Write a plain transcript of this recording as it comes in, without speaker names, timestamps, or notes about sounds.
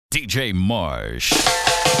DJ Marsh.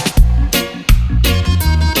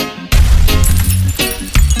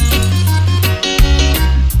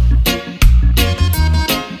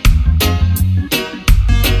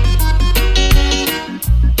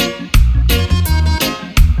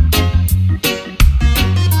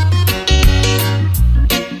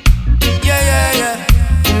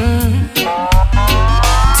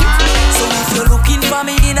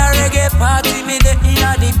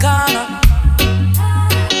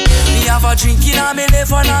 Drinking on me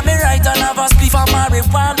left and on me right and have a spliff of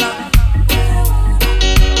marijuana.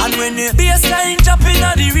 And when the bassline jumping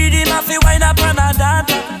on the rhythm, I feel wind up and a dance.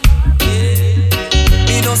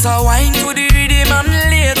 Me just a wine to the rhythm and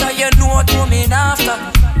later you know what coming after.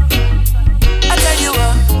 I tell you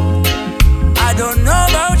what, I don't know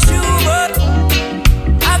about you, but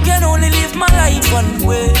I can only live my life one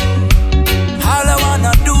way. All I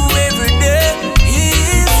wanna do every day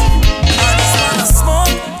is I just wanna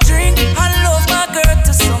smoke, drink, and love my girl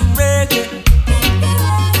to some reggae.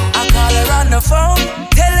 I call her on the phone,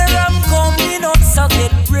 tell her I'm coming up, so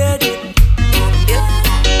get ready. Yeah.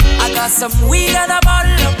 I got some weed and a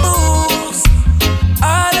bottle of booze.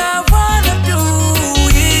 All I wanna do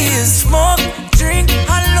is smoke, drink,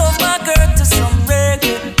 and love my girl to some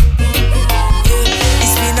reggae. Yeah.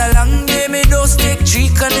 It's been a long day, me just take G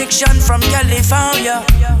connection from California.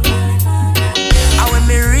 And when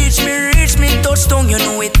me reach me touchdown, you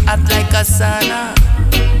know it hot like a sauna.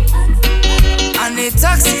 And the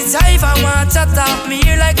taxi driver want to talk me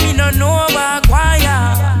here like me no know about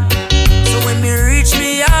choir. So when me reach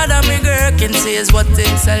me yard and me girl can say is what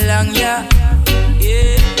takes so long, yeah.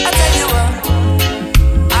 Yeah, I tell you what,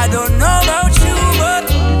 I don't know about you, but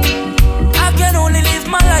I can only live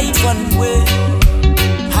my life one way.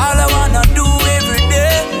 All I wanna do every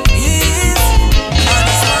day is I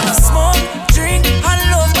just wanna smoke, drink, and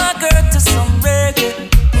love my girl to some reggae.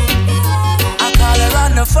 I call her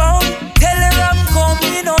on the phone, tell her I'm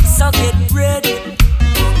coming up, so get ready.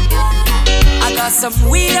 I got some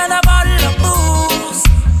weed and a bottle of booze.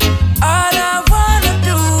 All I wanna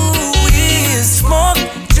do is smoke,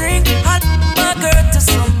 drink, and my girl to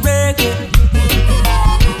some reggae.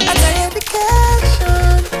 I tell you,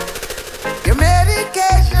 your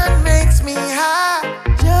medication makes me high.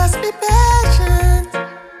 Just be patient.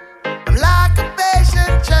 I'm like a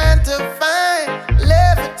patient trying to find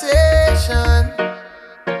levitation.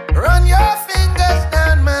 Run your fingers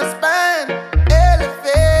down my spine,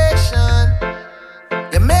 elevation.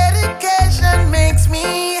 Your medication makes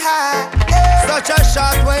me high. Such a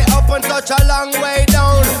short way up and such a long way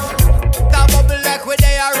down. That bubble like where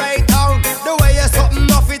they are right down. The way you're something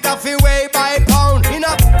off it off your way by pound.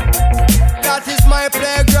 Enough, that is my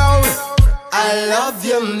playground. I love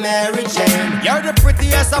you, Mary Jane. You're the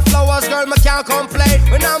prettiest of flowers, girl, me can't complain.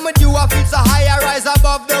 When I'm with you, I feel so high, I rise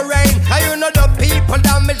above the rain. And you know the people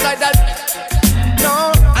damage like that.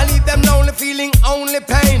 No, I leave them lonely, feeling only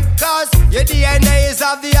pain. Cause your DNA is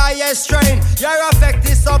of the highest strain. Your effect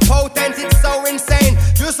is so potent, it's so insane.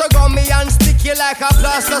 You so gummy and sticky like a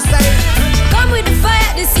plaster stain. Come with the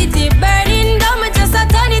fire, the city burning down. Me just a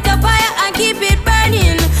turn it up higher and keep it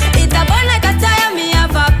burning. It a burn like a tire, me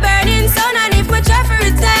have a burning sun. And if me try for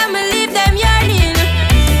retire, me leave them yearning.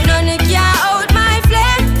 None it can't out my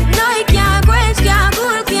flame. No, it can't quench, can't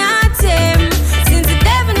cool, can't tame. Since the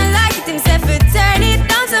devil don't like it himself, it turn it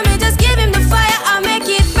down. So me just give him the fire and make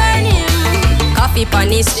it burn him. Coffee on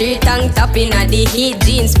the street, tongue tapping at the heat.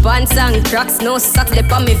 Jeans, pants and cracks, no socks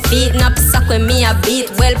left on me feet. Nap sock when me a beat,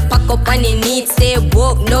 well pack up on the neat. Stay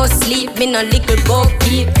woke, no sleep, me no little boat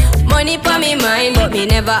deep. Money pa me mind, but me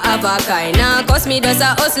never have a kind. Nah, cause me does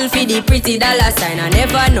a hustle for the pretty dollar sign. I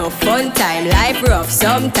never know fun time, life rough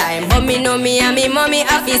sometime. But me know me and me mommy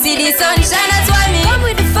happy see the sunshine. That's why me come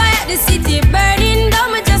with the fire, the city burning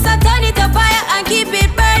down. Me just a turn it up higher and keep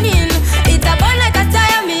it burning. It a burn like a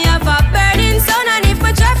tire, me have a burning sun. And if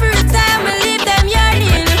me try for retire, me leave them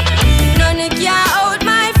yearning. None it can't out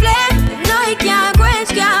my flame. No, it can't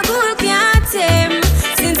quench, can't cool, can't tame.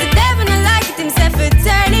 Since the devil don't like it himself, it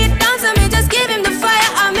turn it down. So me just give him the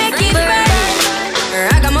fire and make it burn.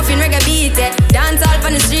 Ragamuffin, reggae beat it. Dance all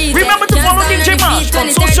on the street. Remember to follow DJ Marsh on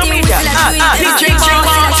social media DJ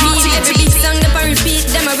Marsh. Every beat song them a repeat.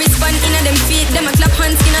 Them a respond in a them feet. Them a clap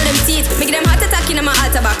hands in a them teeth. Make them heart attack in a my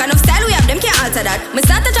altar back. Enough style we have, them can't alter that. Me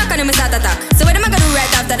start a track and them start attack. So what am I gonna do right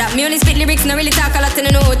after that? Me only spit lyrics, no really talk a lot. And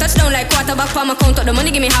I know touchdown like quarterback for my count up. The money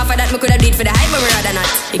give me half of that. Me coulda did for the hype, but me rather not.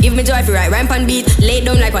 You give me joy if you write rhyme pan beat. Lay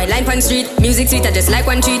down like white line pan street. Music sweet, I just like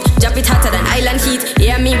one treat. Drop it hotter than island heat.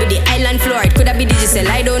 Yeah, me with the island floor. It coulda be digital,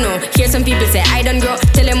 I don't know. Hear some people say I don't grow.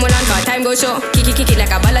 Tell them all on cause time go show. Kick it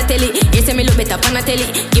like a ball telly. You say me look better pan a telly.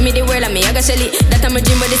 Give me the world and me I got shelly. That I'm a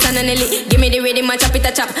dream but this and Nelly. Give me the rhythm and chop it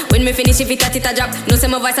a chop. When me finish, if it a drop. No say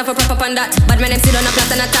my voice have a prop up on that. But man, them still on a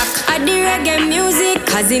plot and attack. I the reggae music,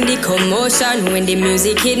 causing the commotion. When the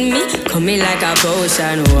music hit me, coming like a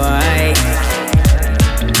potion. Why?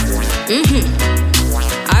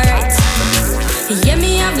 Alright. Yeah,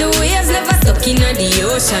 me have the waves, never stuck in the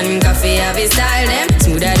ocean. Coffee have a style, them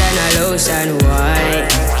smoother than a lotion. Why?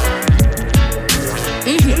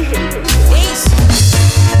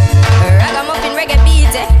 Ragamuffin reggae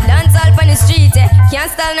beat, dance all on the street,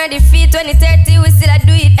 can't stall nor defeat. 2030 we still a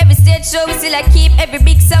do it. Every stage show we still a keep. Every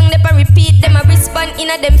big song they a repeat. Them a respond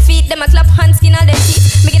in a them feet. Them a clap hands, skin all them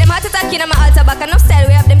teeth. Me get them heart attack in a my altar back. Enough style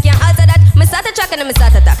we have them can't alter that. Me start a track and me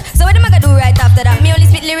start attack. So what them a gonna do right after that? Me only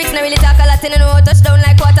spit lyrics, not really talk a lot. And I know how touchdown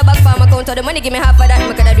like quarterback farm account. All the money give me half of that.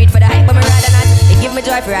 Me coulda do it for the hype, but me rather not. It give me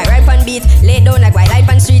joy for right on beat. Lay it down like white line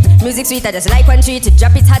on street. Music sweet, I just like one treat. To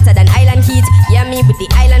drop it hotter than island heat. Yeah, me with the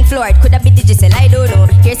island floor. It coulda be digital, I don't know.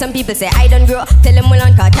 Hear some people say I don't grow. Tell them all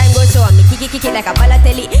on cause time goes so. Me kick it like a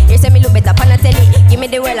Balotelli. Here say me look better pan a telly. Give me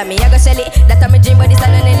the world and me I go shell it. That a me dream but this a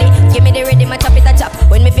Nelly. Give me the rhythm and chop it a chop.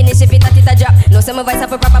 When me finish if it a drop. No say my voice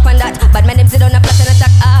have a prop up on that. But man them sit down a plot and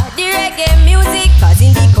attack. The reggae music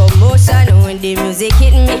causing the commotion. When the music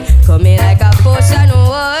hit me, coming like a potion.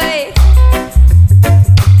 Why?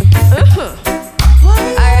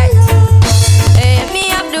 Alright. Hey, me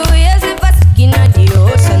have the waves if I skin at the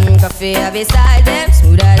ocean. Coffee have a style them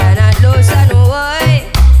smoother than a lotion. Why?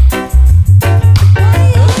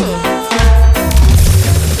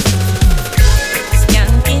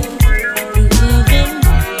 Skanking, grooving,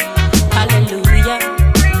 hallelujah.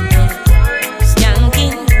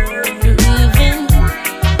 Skanking, grooving,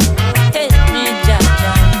 hey me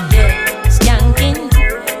jaja, yeah. Skanking,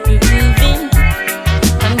 grooving,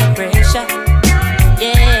 under pressure,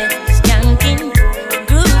 yeah. Skanking,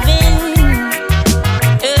 grooving,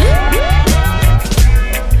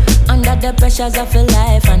 under the pressures of a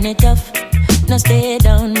life and it tough. No stay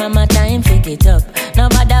down, mama, time pick it up. No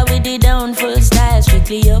bother with the down, full style,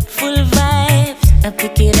 strictly up, full vibes. Now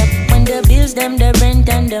pick it up when the bills, them, the rent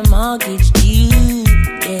and the mortgage due.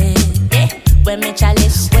 Yeah, yeah. When me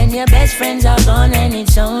chalice, when your best friends are gone and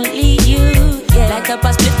it's only you. Yeah, like up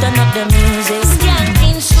a split, turn up the music.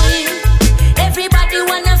 Skanking sweet, everybody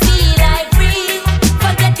wanna feel like free.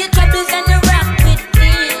 Forget your troubles and the rock with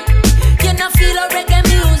me. You know feel a reggae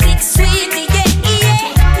music sweet, yeah,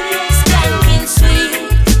 yeah. Skanking sweet,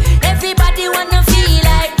 everybody wanna feel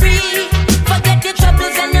like free. Forget your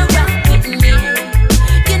troubles and the rock with me.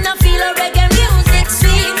 You know feel a reggae music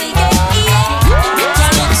sweet, yeah, yeah.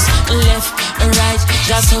 Talents left and right,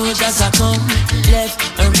 just soldiers are come. Left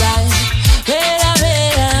and right,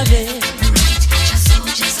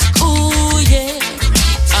 ooh yeah.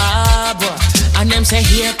 Ah boy, and them say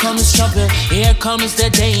here comes trouble, here comes the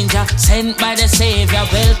danger. Sent by the Savior,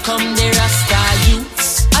 welcome the Rasta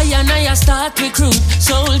youths. I start recruit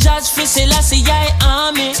soldiers for Selassie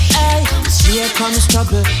army. Ay. Here comes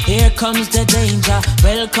trouble, here comes the danger.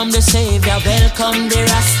 Welcome the Savior, welcome the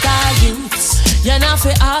Rasta youths. You know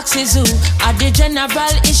fi ask is who at the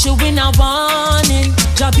general issue in a warning.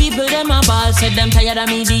 Job people them a ball, said them tired of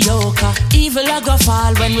mediocre. Evil a go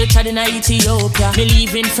fall when we tried in a Ethiopia.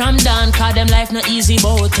 Believing from down, cause them life no easy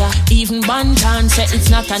boat. Even Bantan said it's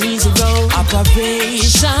not an easy road.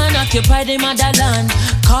 Operation occupy the motherland,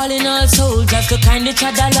 calling all soldiers to kind each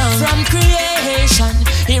other along. From creation,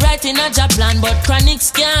 he writing a job plan, but chronics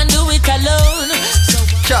can't do it alone.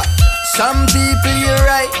 So some people you're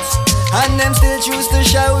right, and them still choose to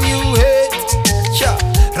show you hate.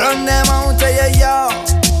 Run them out of your yard.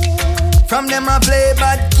 From them I play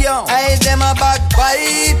bad young. I them a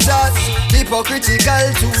backbiters,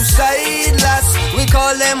 hypocritical, two-sideless. We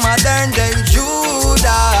call them modern day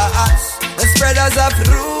Judas, the spreaders of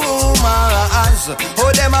rumors.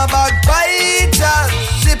 Oh, them a backbiters,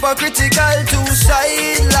 hypocritical,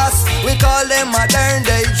 two-sideless. We call them modern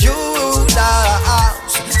day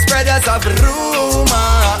Judas, spreaders of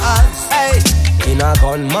rumors. Hey, In a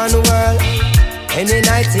gunman world, any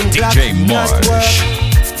night in black not work.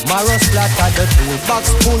 Marrow splattered, the toolbox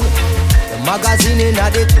full, the magazine in a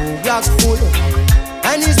the 2 block full.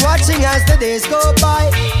 And he's watching as the days go by,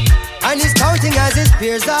 and he's counting as his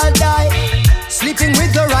peers all die. Sleeping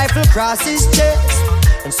with the rifle across his chest,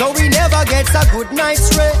 and so he never gets a good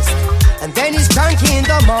night's rest. And then he's cranky in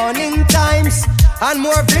the morning times, and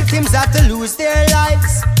more victims have to lose their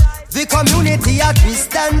lives. The community a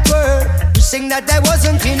twist and twirl, wishing that there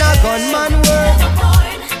wasn't in a gunman world.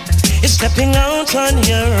 You're stepping out on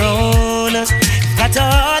your own, got a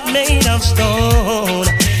heart made of stone.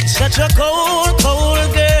 Such a cold,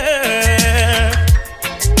 cold girl.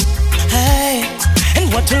 Hey, and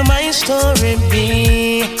what will my story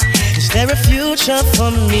be there a future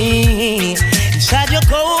for me inside your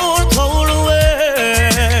cold, cold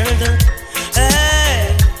world?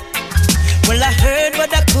 Hey. Well, I heard,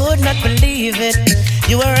 but I could not believe it.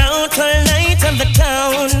 You were out all night on the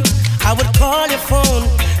town. I would call your phone,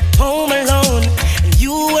 home alone, and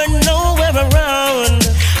you were nowhere around.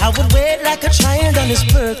 I would wait like a child on his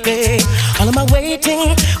birthday. All of my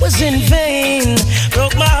waiting was in vain.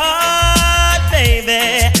 Broke my heart,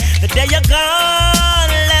 baby, the day you're gone,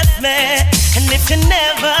 left me. And if you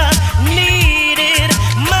never needed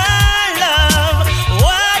my love,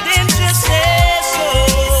 why didn't you say so?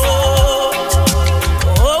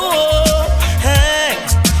 Oh, hey.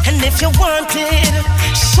 And if you wanted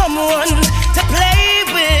someone to play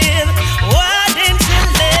with, why didn't you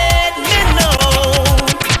let me know?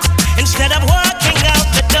 Instead of walking out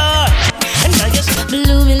the door, and now you're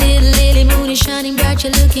blooming little lily, moon is shining bright.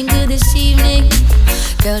 You're looking good this evening.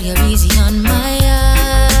 Girl, you're easy on my eyes.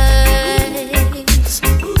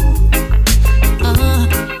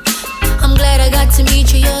 I'm glad I got to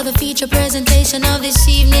meet you. You're the feature presentation of this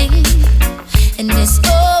evening, and it's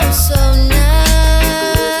oh so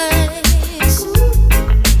nice.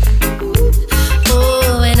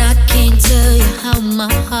 Oh, and I can't tell you how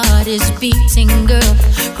my heart is beating, girl,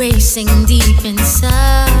 racing deep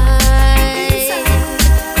inside.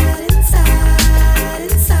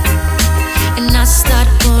 And I start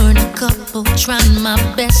pouring a couple, trying my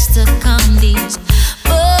best to calm these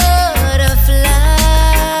butterflies.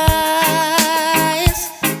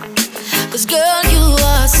 'Cause girl, you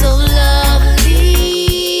are so lovely,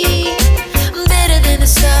 better than the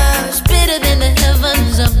stars, better than the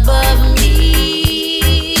heavens above me.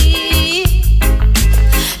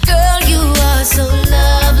 Girl, you are so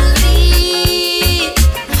lovely,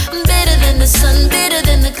 better than the sun, better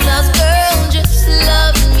than the clouds. Girl, just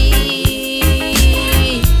love me.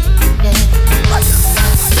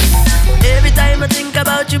 Every time I think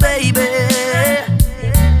about you, baby,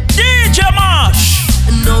 DJ Marsh,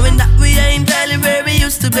 knowing that we ain't really where we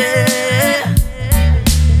used to be,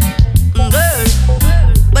 girl,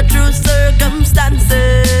 but through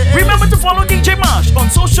circumstances. remember to follow DJ Marsh on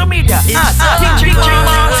social media at DJ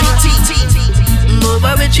Marsh.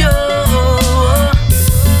 Over with you.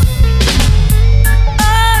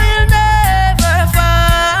 I'll never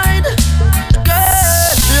find a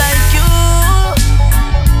girl like you.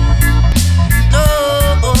 No,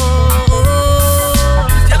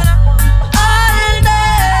 I'll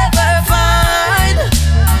never find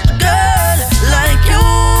a girl like you.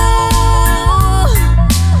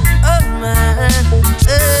 Oh man,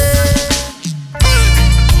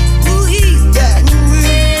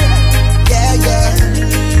 Yeah, yeah,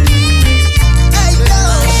 yeah.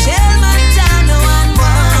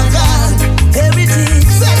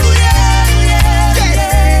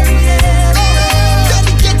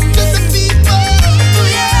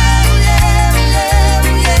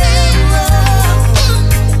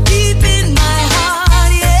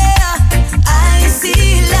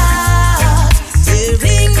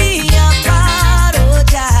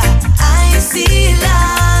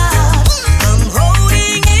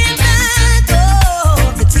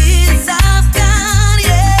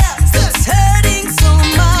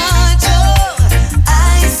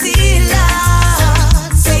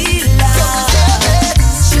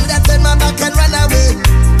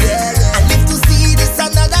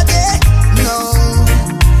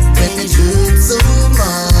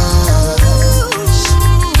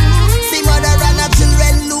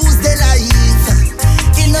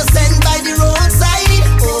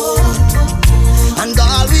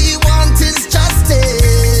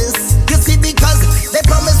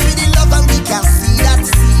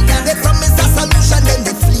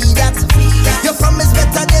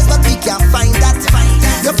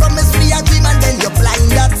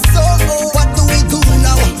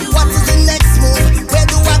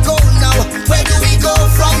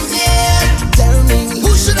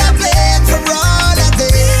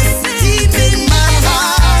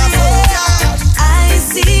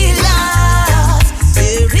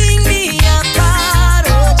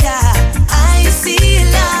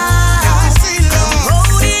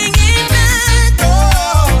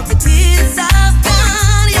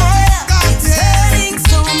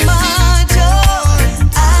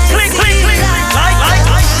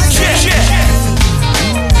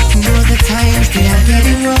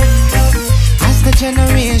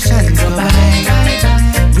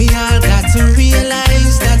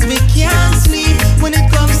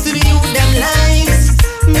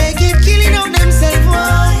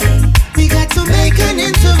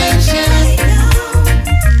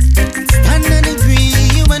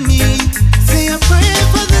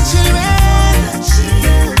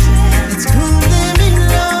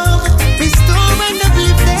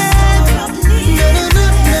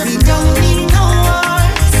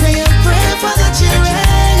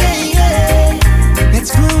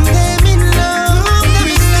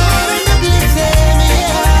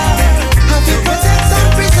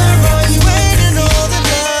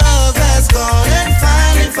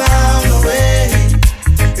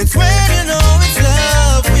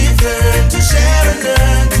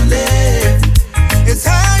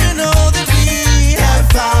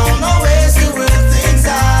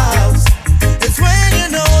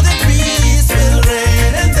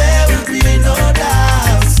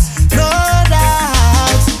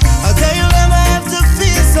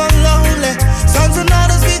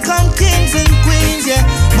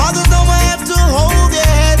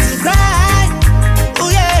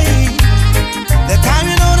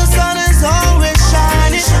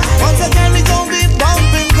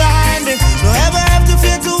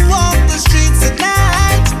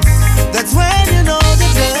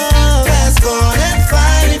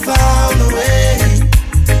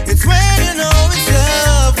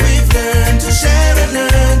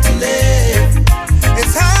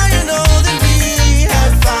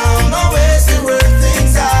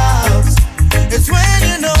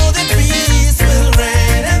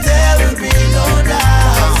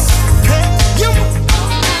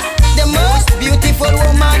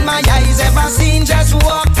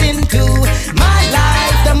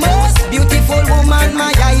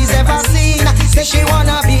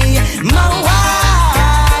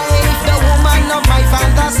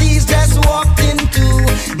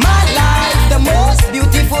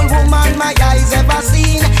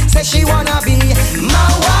 say she wanna be my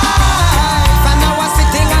wife. And I was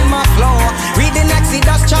sitting on my floor, reading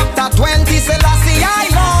Exodus chapter 20, Selassie I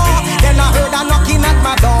know. Then I heard her knocking at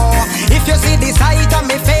my door. If you see the sight of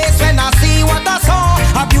me face when I see what I saw,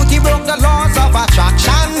 her beauty broke the laws of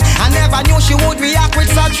attraction. I never knew she would react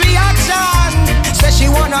with such reaction. Say she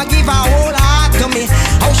wanna give her whole heart to me.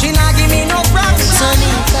 How she not give me no fraction?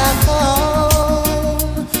 Sonita,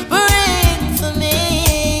 come, bring for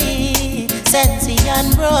me Sensi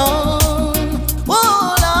and Brown.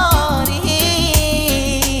 Oh Lordy,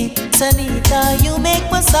 Sonita, you make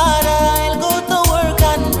my starter. I'll go to work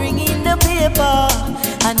and bring in the paper.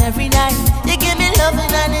 And every night you give me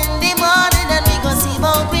loving, and in the morning and we go see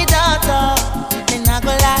about me daughter. And I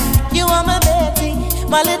go lie, you are my baby,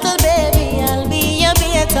 my little baby, I'll be your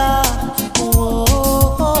beta. Oh,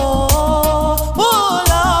 oh, oh,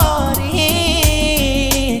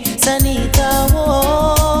 Lordy, Sonita,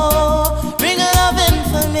 oh, bring a loving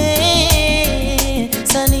for me.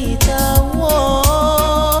 Sonita,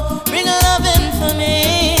 oh, bring a loving for me.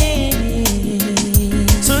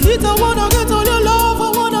 Sonita, wanna get all your love, I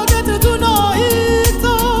wanna get it tonight. Oh,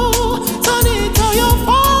 Sonita, you're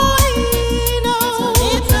fine. Oh,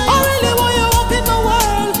 I really want you up in the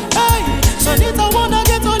world. Hey, Sonita, wanna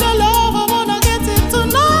get all your love, I wanna get it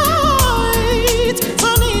tonight.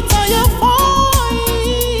 Sonita, you're fine.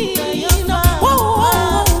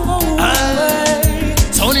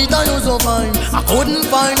 Sonita, you're so fine. I couldn't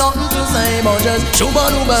find nothing to say, but just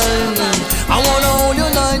shuba-duba. I wanna hold you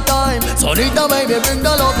night time. Sonita, baby, bring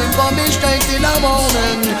the loving for me straight in the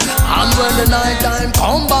morning. And when the night time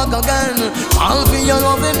come back again, I'll feel your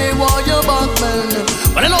loving me while you're back, man.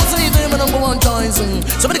 But I don't see them when I'm going times.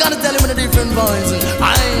 Somebody gotta tell him in a different voice.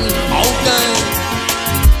 I'm okay.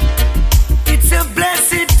 It's a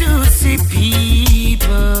blessing to see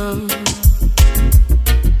people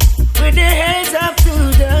with their heads up to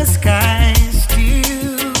the sky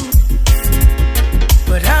still.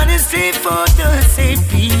 But honestly, for the same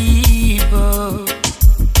people,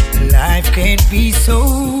 life can't be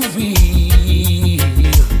so real.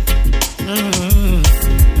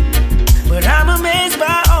 But I'm amazed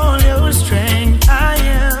by all your strength, I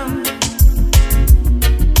am.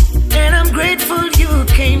 And I'm grateful you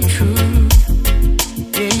came true.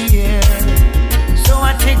 Yeah. So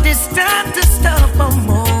I take this time to stop a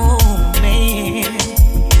moment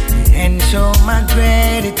and show my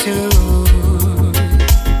gratitude.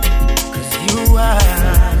 You are.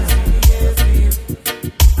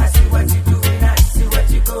 I see what you're doing, I see what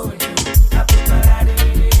you're going through. I put my light in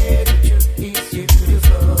the air, the truth is you're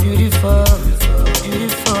beautiful. Beautiful,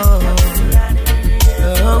 beautiful.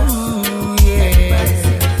 Oh, yeah.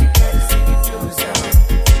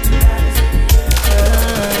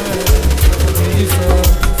 Beautiful.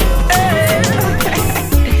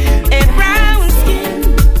 Hey, brown skin.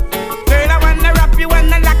 Girl, I wanna wrap you,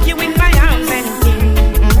 wanna lock you in my arms and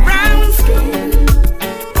brown skin.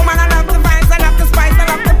 Woman, I love the vibes, I love the spice, I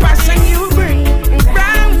love the passion you bring.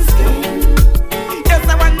 Brown skin. Yes,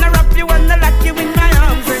 I wanna wrap you, wanna lock you in my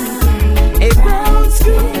arms and hey, brown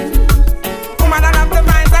skin. Woman, I love the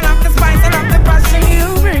vibes, I love the spice, I love the passion you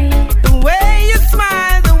bring. The way you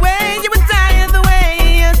smile, the way you attire, the way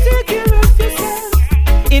you take care of yourself.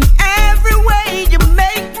 In every way you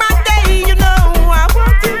make my day, you know I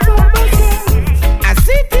want you for myself. I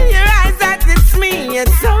see in your eyes that it's me,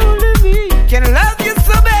 it's only me can love you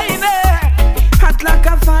so, baby. Hot like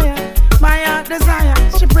a fire, my heart desire.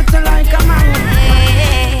 She pretty like a Maya.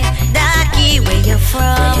 Hey, Darky, where you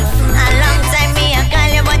from? A long time me I call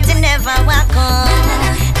you, but you never walk home.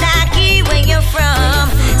 Darky, where you from?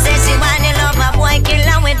 Say she want you love a boy, kill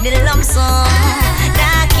her with the lump sum.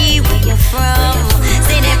 Darky, where you from?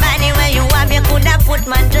 See the body where you have, you coulda put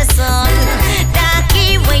mattress on.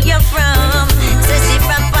 Darky, where you from? Say she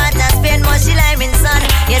from part of Spain, but she live in sun.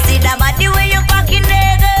 You see the body where you fucking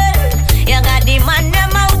there, girl. You got the man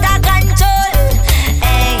them out of control.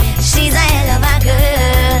 Hey, she's a hell of a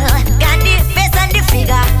girl. Got the face and the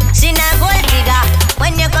figure. She not gold digger.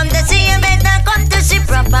 When you come to see you, better come to she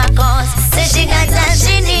proper cause. Say she got all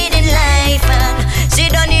she need in life, and she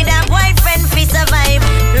don't need a boyfriend to survive.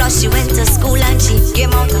 Plus she went to school and she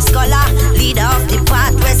came out a scholar. Leader of the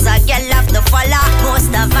path, where's a girl have to follow.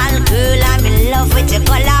 Most of all, girl, I'm in love with your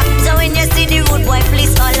color. So when you see the rude boy,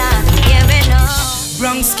 please holler. Yeah, me know.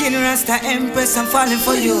 Brown skin, Rasta Empress, I'm falling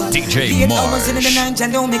for you. DJ Late Mars. hours in the night, I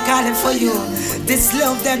know me calling for you. This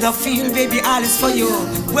love that I feel, baby, all is for you.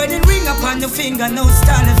 Wedding ring upon your finger, no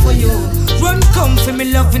stalling for you. Run, come for me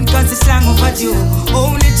loving, cause it's long overdue.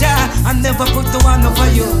 Only Jah, I never put the one over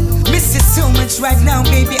you. Miss you so much right now,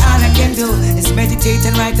 baby, all I can do is meditate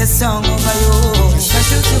and write a song over you.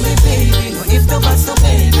 Special to me, baby, no if the was so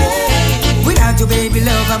baby.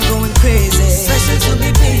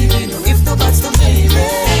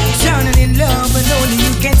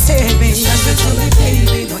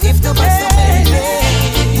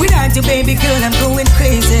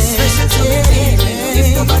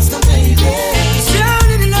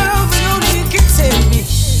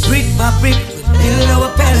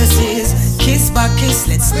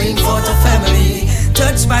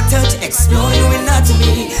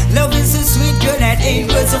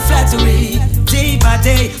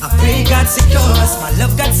 secure us. My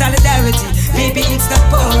love got solidarity, baby, it's not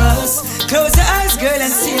porous. Close your eyes, girl,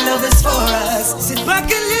 and see love is for us. Sit back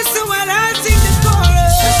and listen while I sing the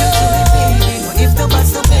chorus. Special to me, baby, no if no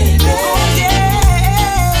buts, no baby. Oh yeah.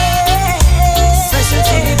 Special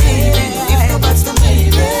to me, baby, no if no buts, no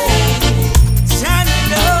baby. Shine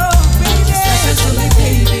love, baby. Special to me,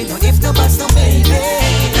 baby, no if no buts, no baby.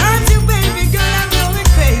 Not you, baby, girl, I'm going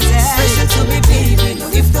crazy. Special to me, baby, no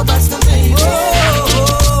if no buts, no baby.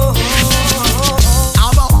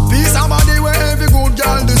 Peace and money where every good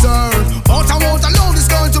girl deserves. But I won't allow this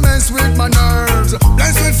girl to mess with my nerves.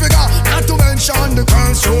 Blessed with figure, not to mention the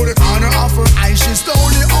curse. Through the corner of her eye, she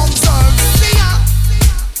slowly observes.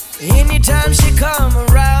 Anytime she come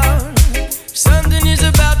around, something is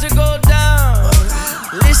about to go down.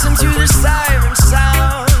 Listen to the siren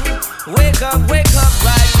sound. Wake up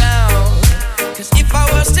right now. Cause if I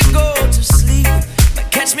was to go to sleep,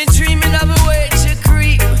 might catch me dreaming of a way to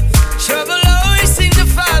creep. Trouble always seems to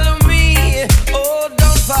follow me. Oh,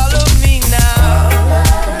 don't follow me now.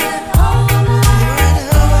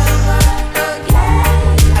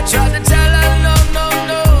 I tried to tell her no,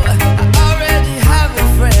 I already have a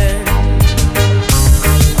friend.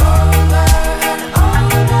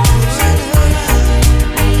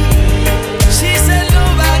 She said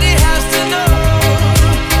nobody has to know,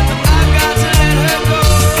 but I got to let her go.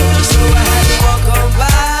 So I had to walk on by.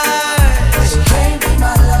 She can't be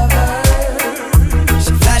my lover.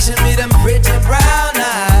 She flashing me them pretty brown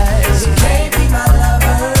eyes. She can't be my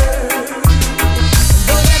lover.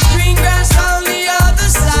 Though that green grass on the other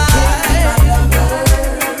side,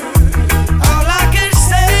 all I can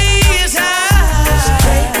say is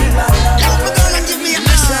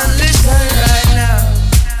listen right now.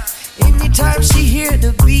 Anytime she hear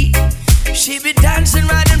the beat, she be dancing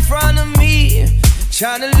right in front of me,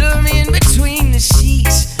 trying to lure me in between the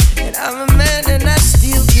sheets. And I'm a man and I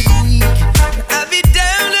still get weak. I'd be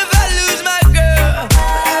damned if I lose my girl.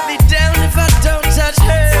 I'd be damned if I don't touch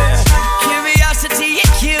her. Curiosity,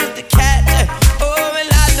 it killed the cat. Oh, and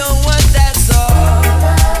I don't want that song.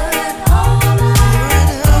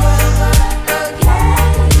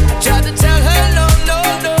 I tried to tell her no,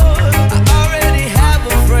 I already have a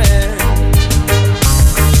friend.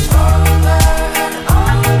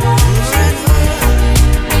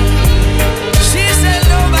 She said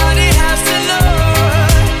nobody has to know,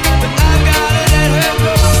 but I gotta let her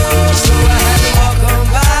go. So I had to walk on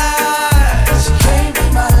by. She can't be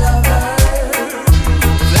my lover.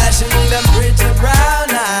 Flashing me them pretty brown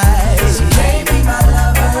eyes. She can't be my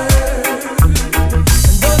lover.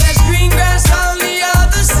 Though there's green grass on the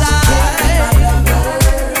other side,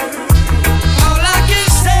 all I can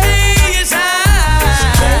say is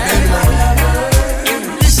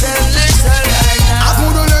listen right now. I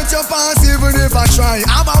couldn't let you pass even if I try.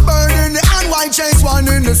 I'm a bird in the hand, white chase one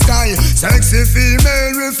in the sky. Sexy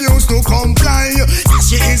female refuse to comply.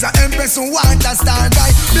 She is an empress who want a star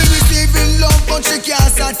guy. Be receiving love but she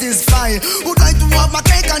can't satisfy. Would like to have my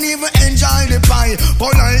cake and even enjoy the pie.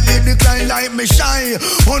 Politely decline like me shy.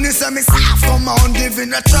 Only say me soft, come on, give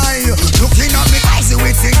it a try. Looking at me crazy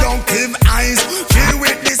with seductive eyes. Filled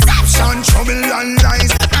with deception, trouble and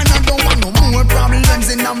lies. And I don't want no more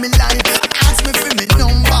problems in my life. Ask me for me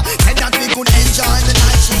number, said that we could enjoy the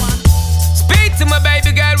night. Speak to my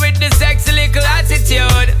baby girl with the sexy little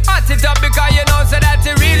attitude. Hot it up because you know so that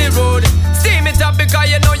you really rude. Steam it up because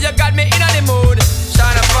you know you got me in the mood.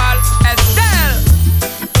 Shana Fall, Estelle.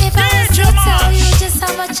 If I was to tell you just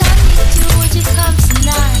how much I need you, would you come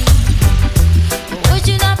tonight? Or would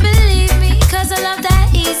you not believe me? Cause a love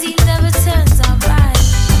that easy never turns out right.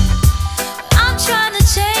 I'm trying to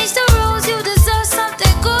change the rules. You deserve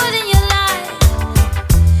something good in your life.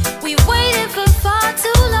 We waited for far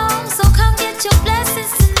too long, so come get your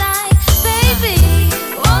blessings tonight. Baby,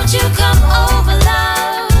 won't you come over,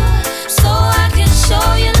 love, so I can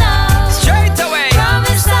show you love. Straight away.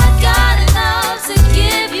 Promise I got enough to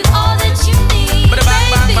give you all that you need.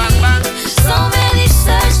 Baby, so many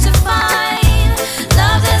search to find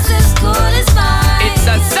love that's as good as mine. It's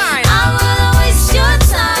a sign. I will waste your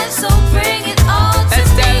time, so bring it all to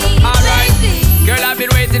Estelle, me, alright. baby. Girl, I've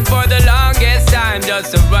been waiting for the longest time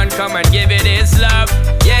just to run, come and give it its love.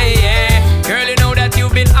 Yeah. Girl, you know that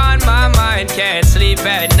you've been on my mind. Can't sleep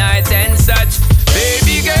at night and such.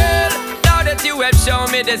 Baby girl, now that you have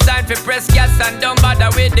shown me the sign for press gas and don't bother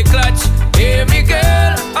with the clutch. Hear me,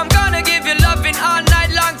 girl, I'm gonna give you loving all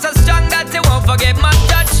night long, so strong that you won't forget my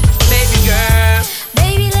touch. Baby girl,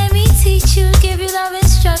 Baby, let me teach you, give you love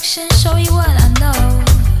instruction, show you what I know.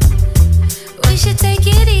 We should take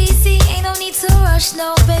it easy, ain't no need to rush,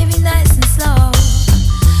 no, baby, nice and slow.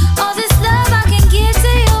 All this love I can give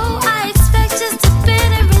to you, I expect just a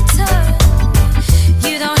bit in return.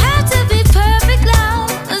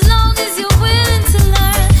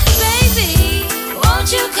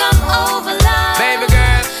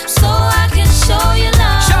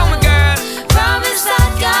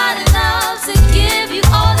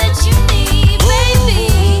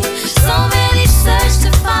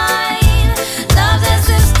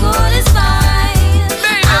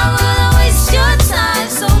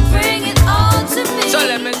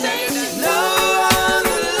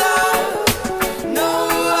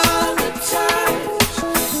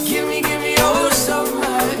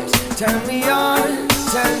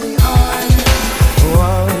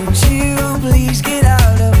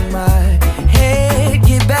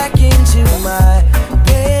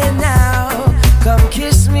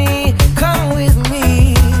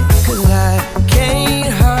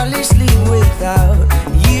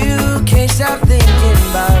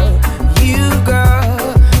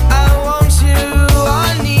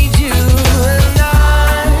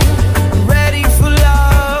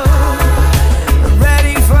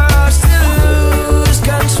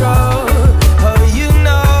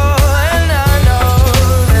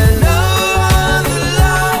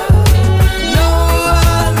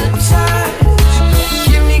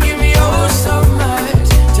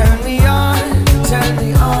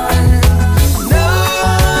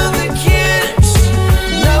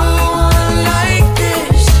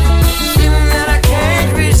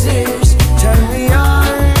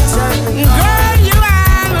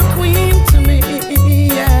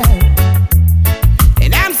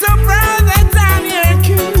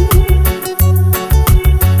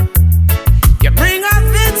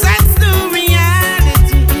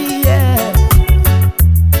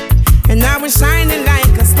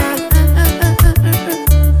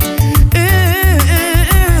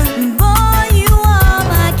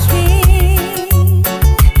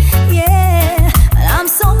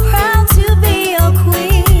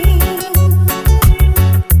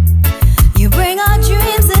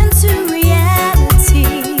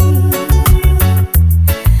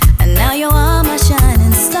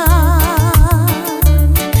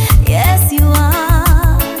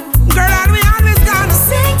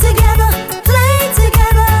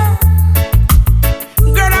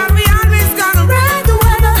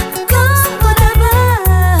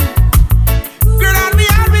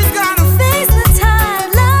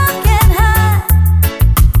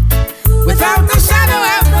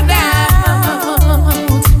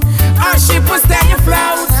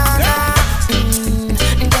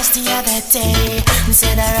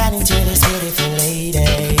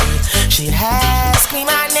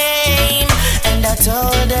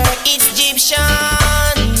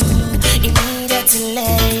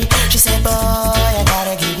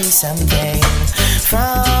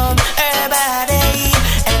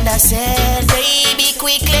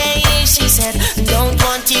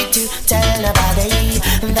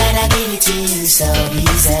 so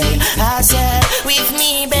easy. I said, with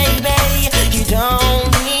me, baby, you don't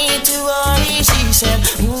need to worry. She said,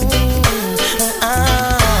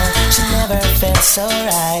 she never felt so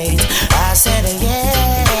right. I said,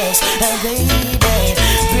 yes, baby,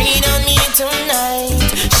 bring it on me tonight.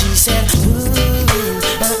 She said,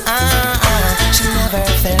 she never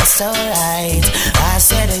felt so right. I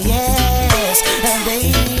said, yes,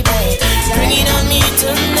 baby, bring it on me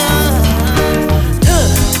tonight.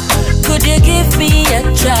 Could you give me a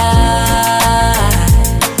try?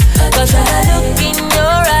 Cause when I look in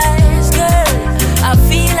your eyes, girl, I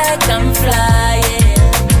feel like I'm flying.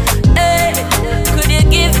 Hey, could you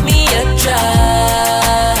give me a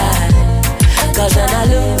try? Cause when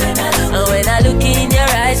I look in your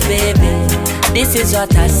eyes, baby, this is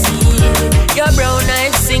what I see. Your brown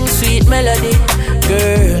eyes sing sweet melody.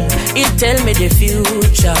 Girl, it tell me the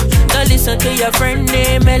future. Now listen to your friend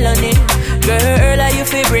named Melanie. Girl, how you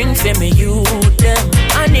feel bring for me you them.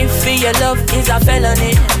 And if for your love is a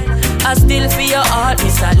felony, I still for your heart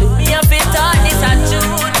is a loop. Me have to talk this a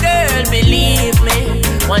truth, girl, believe me.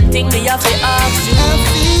 One thing me have to ask you. I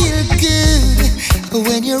feel good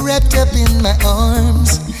when you're wrapped up in my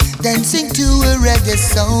arms, dancing to a reggae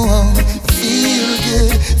song. Feel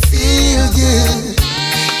good, feel good.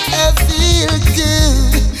 I feel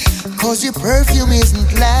good, cause your perfume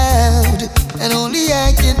isn't loud, and only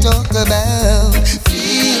I can talk about.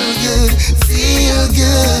 Feel good, feel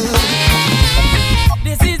good.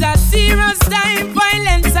 This is a serious time,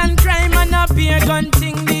 violence and crime, and a beer gun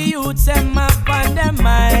thing, the youths them up on their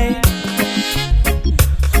mind.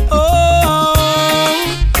 Oh,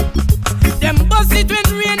 them bust it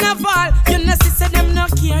when rain a fall. You know, sister, them no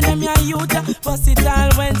care, them your youth. Bust it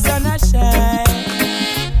all when sun a shine.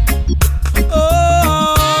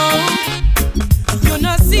 Oh, you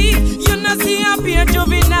know see a beer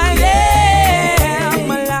juvenile. Yeah,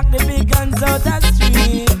 I'ma lock the big guns out the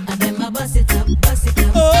street. And them a bust it up, bust it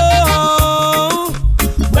up. Oh,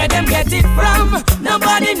 where them get it from?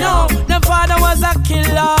 Nobody know. The father was a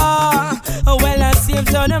killer. Oh, well, I see him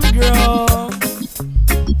so them grow.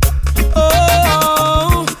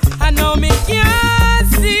 Oh, I know me can't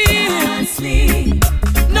sleep.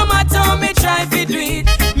 No matter how me try to do it,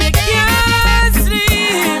 me can't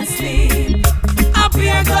sleep. A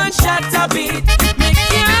beer gunshot a beat. Me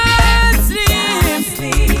can't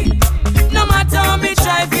sleep. No matter how me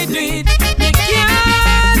try to do it, me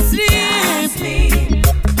can't sleep.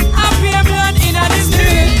 A beer blood in the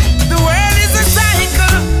street. The world is a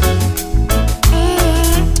cycle.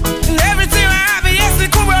 And everything I have, yes, it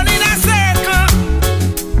could run in a circle.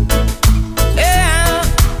 Yeah,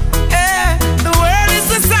 yeah. The world is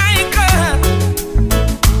a cycle.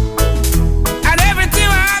 And everything I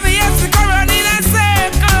have, yes, it could run in a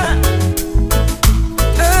circle.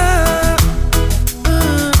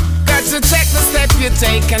 Got to check the step you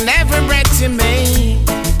take and every breath you make.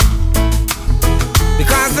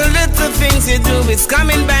 Because the little things you do is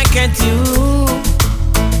coming back at you.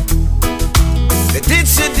 The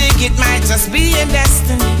ditch you dig, it might just be a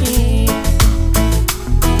destiny.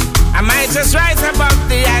 I might just rise above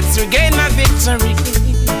the odds to gain my victory.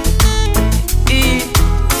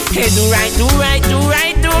 Hey, do right, do right, do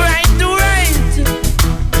right, do right, do right.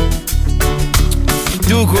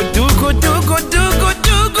 Do good, do good, do good, do good,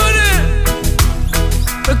 do good.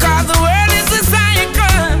 Because the world is a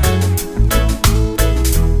cycle.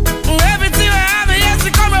 Everything I have, yes,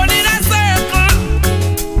 it come round in a circle.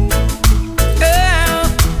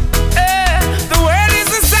 The world is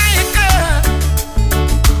a cycle.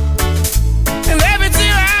 And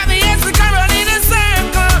everything I have, yes, it come round in a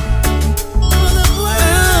circle.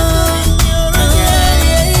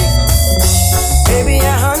 Baby, I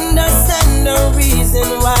understand the reason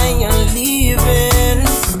why you're leaving.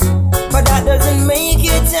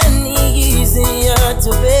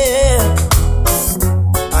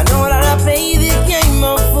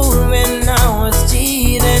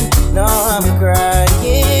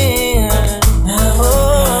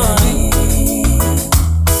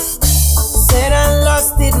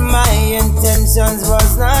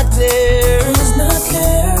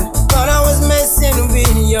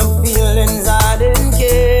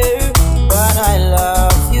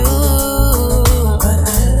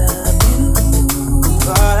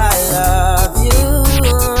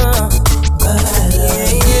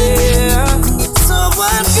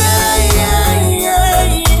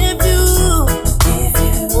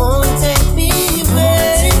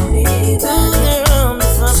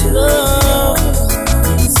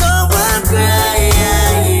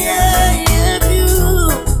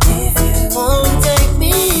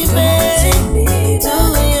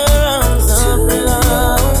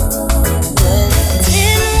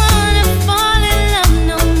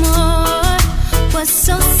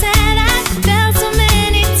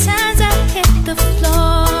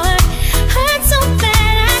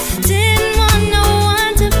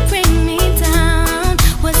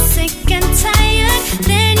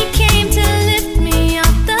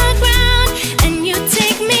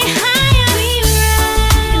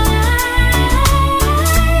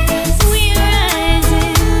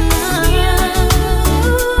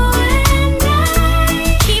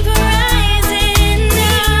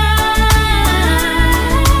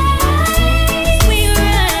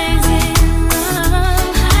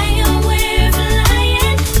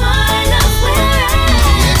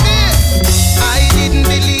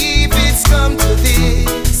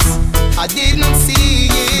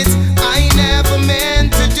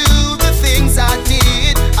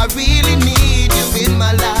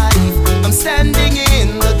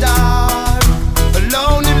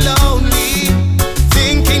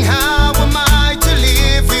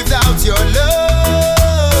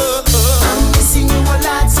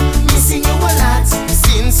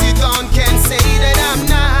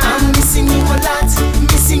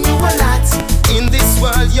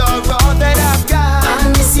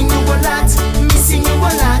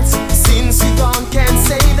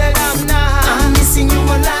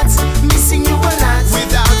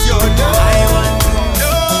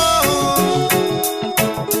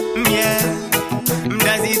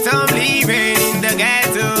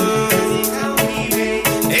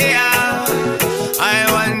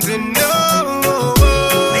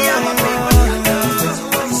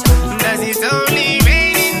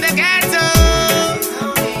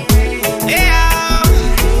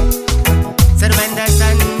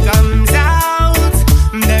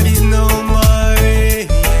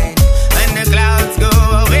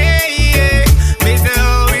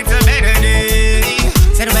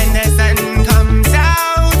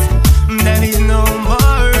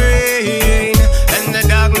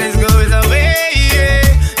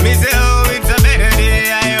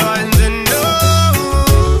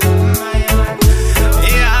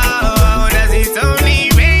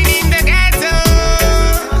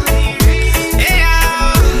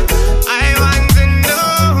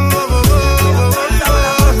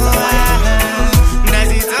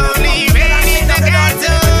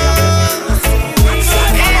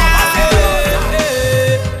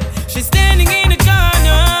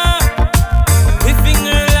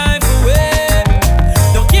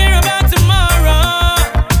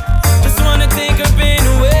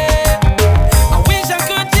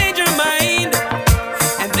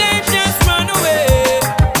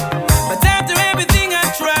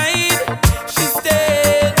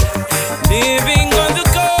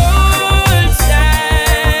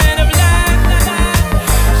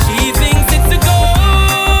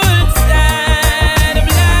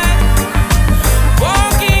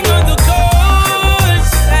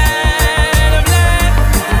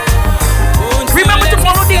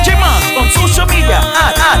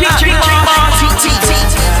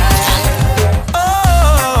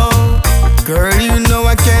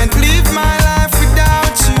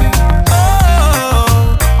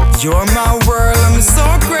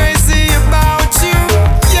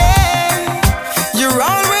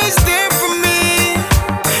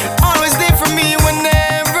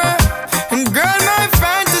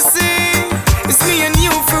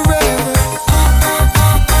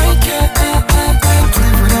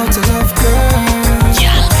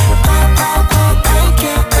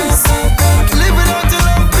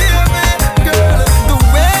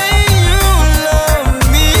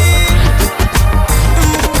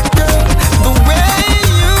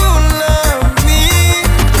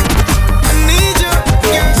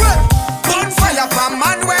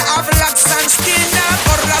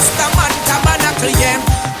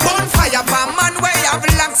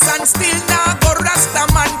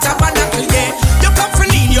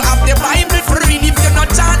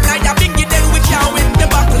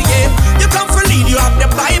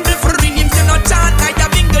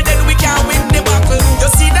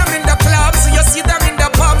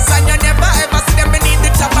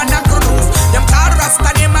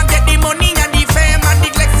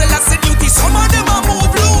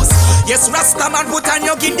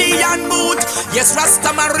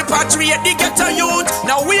 repatriate the ghetto youth.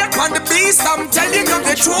 Now wake on the beast, I'm telling you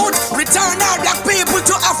the truth. Return our black people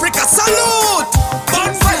to Africa, salute.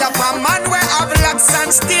 Bonfire for man where have locks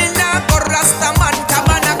and still now for Rasta man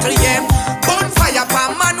tabernacle, yeah. Bonfire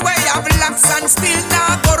for man where have locks and still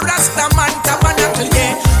now for Rasta man tabernacle,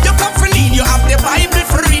 yeah. You come for lead, you have the Bible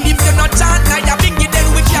for read. If you're not chant, now you're bingy, then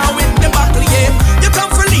we can't win the battle, yeah. You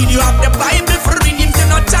come for lead, you have the Bible for read. If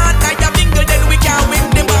you're not chant, now you're bingy, then we can't win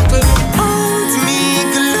the battle. Hold me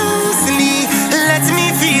closely, let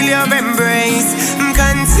me feel your embrace.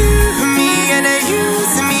 Consume me and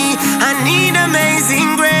use me. I need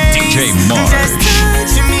amazing grace. DJ Mars. Just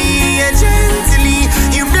touch me gently.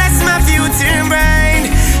 You bless my future bride.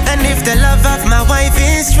 And if the love of my wife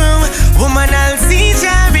is true, woman, I'll see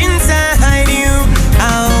joy inside you.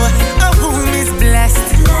 Oh, a womb is blessed.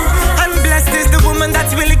 And blessed is the woman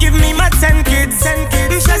that will give me my 10 kids.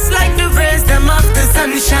 Just like the rays them of the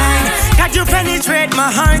sunshine. God, you penetrate my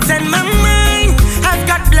heart and my mind. I've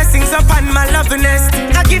got blessings upon my loveliness.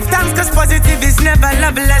 I give thanks cause positive is never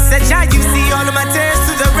loveless. A child, you see all of my tears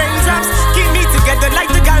to the raindrops. Keep me together like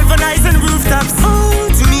the galvanizing rooftops.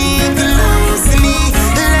 Hold me closely,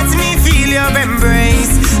 let me feel your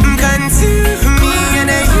embrace. Consume me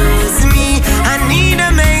and use me. I need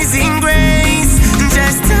amazing grace.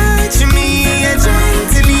 Just touch me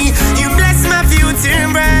gently. You bless my future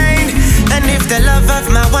bride. And if the love of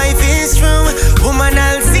my wife is true, woman,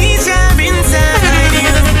 I'll see job inside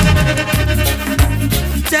you.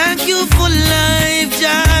 Thank you for life,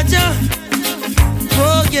 Jaja.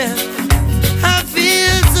 Oh yeah, I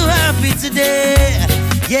feel so happy today.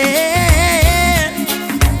 Yeah,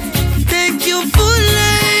 thank you for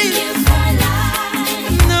life.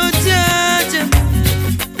 No, Jaja,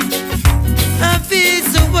 I feel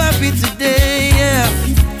so happy today. Yeah,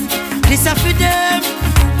 listen for them.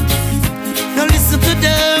 Now listen to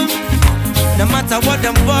them. No matter what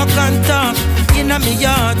them walk and talk inna me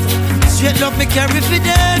yard, straight love me carry for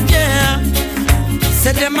them, yeah.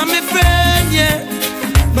 Say them are my friend, yeah,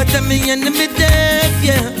 but them me enemy dead,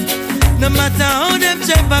 yeah. No matter how them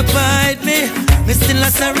try to bite me still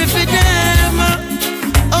a sorry for them.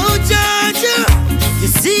 Oh Georgia, you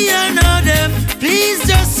see I know them, please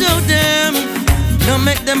just show them. Don't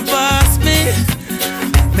make them pass me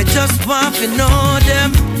just want to know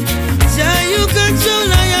them. Yeah, you control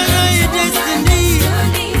your destiny.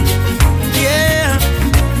 Yeah,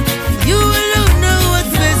 you alone know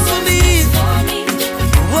what's best for me.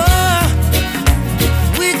 Whoa,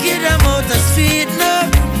 wicked I'm out the street now,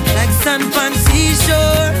 like sand on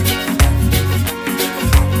seashore.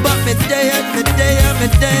 But me day, I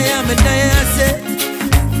say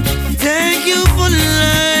thank you for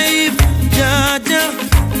life, Jaja.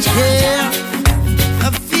 Yeah, I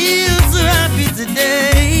feel so happy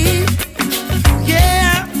today.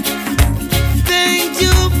 Yeah, thank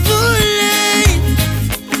you for life,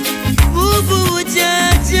 boo-boo,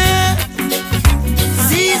 Jaja.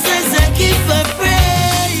 Jesus, I keep a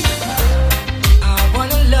praise. I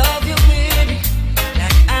wanna love you, baby,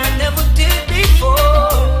 like I never did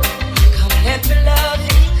before. Come let me love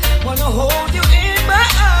you, wanna hold you in my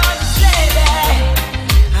arms, baby.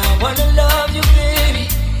 I wanna love you, baby,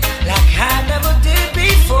 like I never did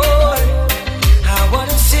before. I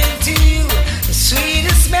wanna sing to you the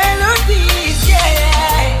sweetest melodies,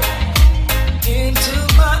 yeah. Into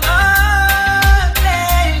my arms,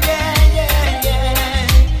 yeah.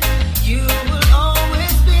 You will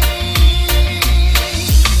always be,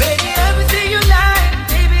 baby, everything you like,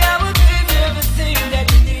 baby, I will give you everything that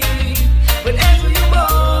you need. Whatever you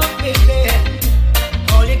want, baby,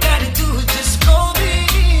 all you gotta do is just call me.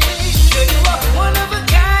 Girl, you are one of a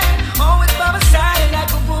kind, always by my side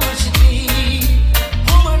like a woman should be.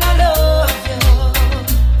 Woman, I love you.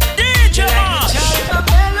 DJ Mars. My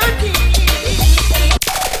melody.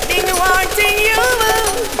 Been wanting you,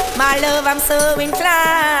 my love, I'm so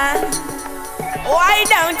inclined. Why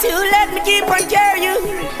don't you let me keep on caring you?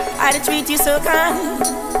 I treat you so kind.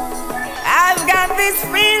 I've got these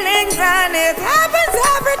feelings and it happens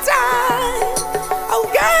every time. Oh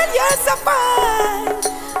girl, you're so fine,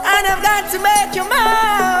 and I've got to make you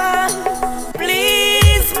mine.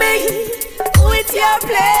 Please me with your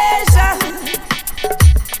pleasure.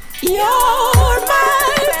 You're my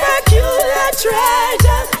peculiar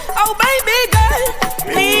treasure. Oh baby girl,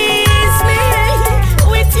 please me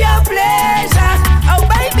with your pleasure. Oh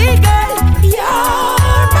baby girl,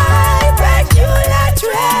 you're my peculiar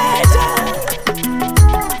treasure.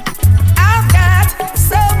 I've got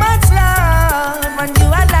so much love on you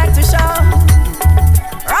I'd like to show.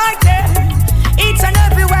 Right there, each and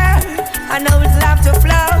everywhere, I know it's love to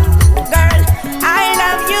flow. Girl, I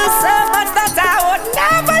love you so much that I would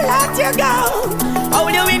never let you go.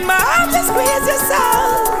 Hold you in my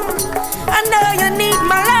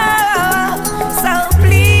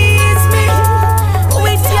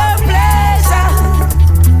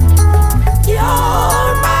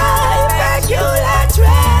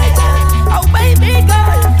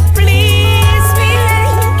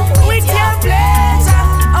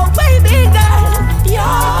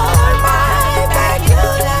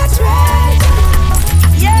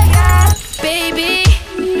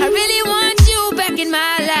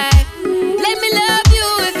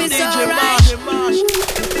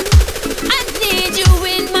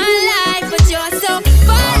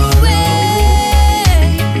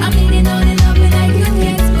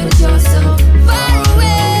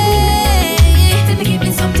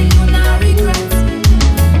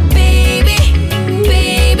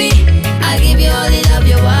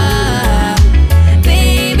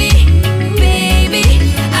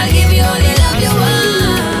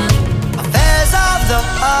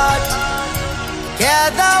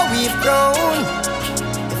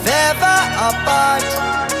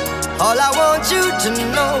All I want you to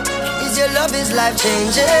know is your love is life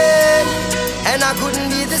changing, and I couldn't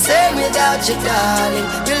be the same without you, darling.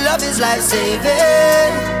 Your love is life saving.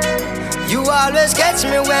 You always catch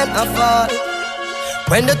me when I fall.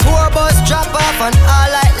 When the tour bus drop off and all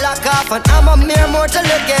light lock off, and I'm a mere mortal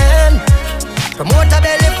again. Promoter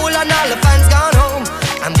belly full and all the fans gone home.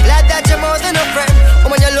 I'm glad that you're more than a friend.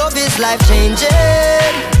 When your love is life changing,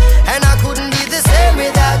 and I couldn't be the same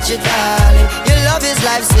without you, darling. Your love is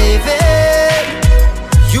life saving.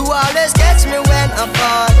 You always catch me when I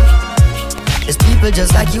fall. There's people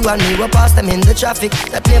just like you and me, we pass them in the traffic,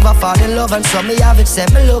 that never fall in love, and some me have it, say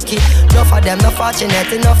me lucky. Enough of them not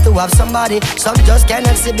fortunate enough to have somebody. Some just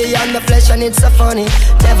cannot see beyond the flesh, and it's so funny.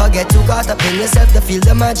 Never get too caught up in yourself to feel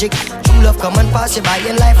the magic. True love come and pass you by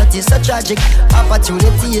in life, it is so tragic.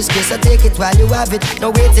 Opportunity is good, so take it while you have it.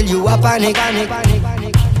 No wait till you are panic.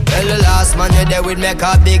 Well, the last man you there would make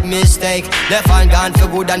a big mistake. Left and gone for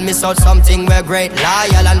good and miss out something we're great.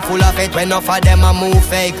 Loyal and full of it when enough of them a move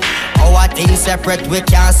fake. Our things separate, we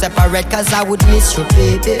can't separate, cause I would miss you,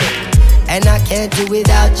 baby, and I can't do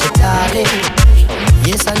without you, darling.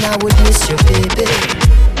 Yes, and I would miss you, baby.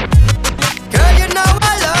 Girl, you know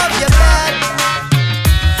I love you, man.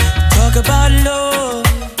 Talk about love,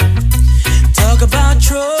 talk about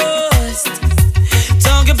trust,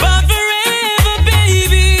 talk about forever,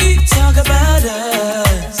 baby. Talk about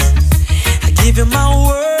us. I give you my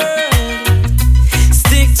word,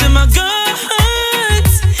 stick to my guns.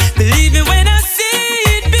 Believe me when I say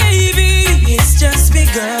it, baby, it's just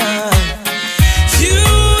begun. You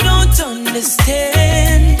don't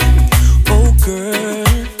understand, oh girl,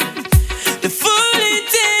 the full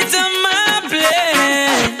intent of my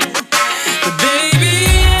plan. But baby,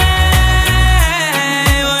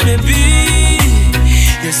 I wanna be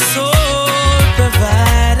your sole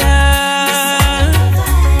provider.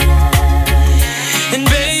 And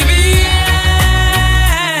baby,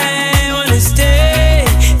 I wanna stay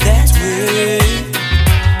that way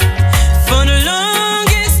for the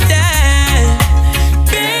longest time.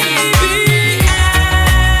 Baby, I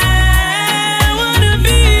wanna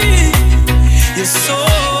be your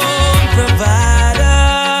sole provider.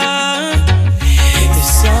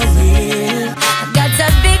 It's so real. Got a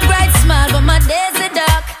big bright smile, but my days are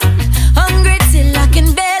dark. Hungry till I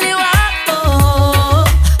can barely walk. Oh,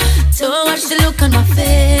 don't watch the look on my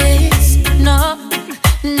face. No,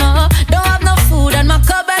 no, don't have no food and my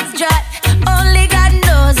cupboard's dry. Only God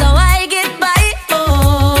knows how I get by.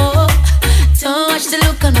 Oh, don't watch the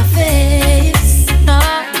look on my face. No,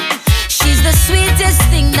 she's the sweetest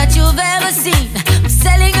thing that you've ever seen.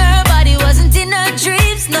 Selling her body wasn't in her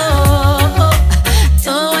dreams. No,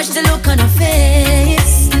 don't watch the look on her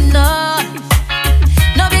face. No,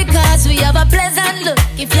 no, because we have a pleasant look.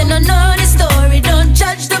 If you don't know the story, don't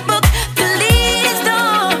judge the book. Please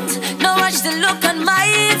don't. No, watch the look on my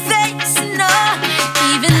face. No,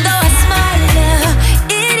 even though I smile,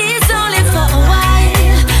 it is only for a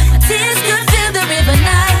while. My tears could fill the river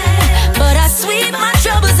Nile, but I sweep my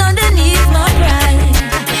troubles underneath my pride.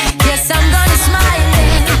 Yes, I'm gonna smile,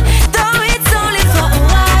 though it's only for a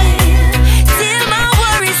while. Till my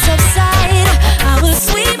worries subside, I will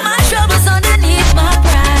sweep my troubles underneath my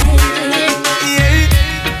pride.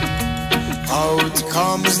 Out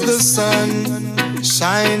comes the sun,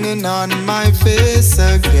 shining on my face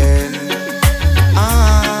again.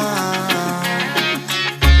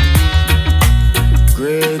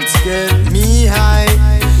 Grades get me high,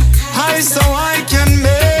 high so I can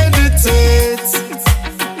meditate.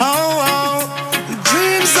 Oh,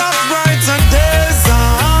 dreams of brighter days.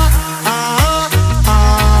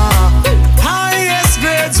 Highest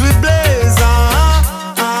grades we blaze.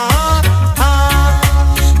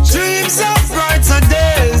 Dreams of brighter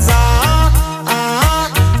days.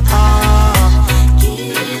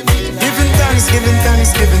 Giving thanks, giving thanks,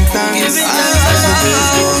 giving thanks.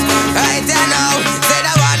 Right now, said I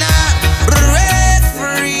wanna break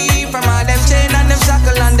free from all them chain and them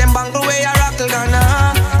shackle and them bangle way I rockle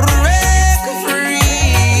gonna break free.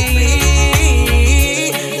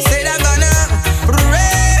 Said I gonna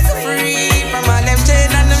break free from all them chain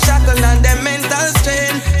and them shackle and them mental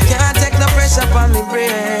strain. Can't take no pressure from me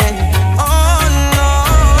brain. Oh no,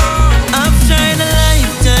 I've tried a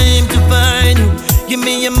lifetime to find you. Give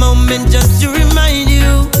me a moment just to remind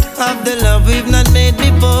you of the love we've not made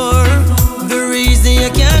before. The reason you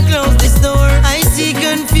can't close this door, I see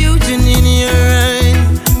confusion in your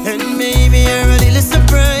eyes, and maybe you're a little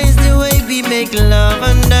surprised the way we make love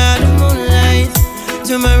under the moonlight.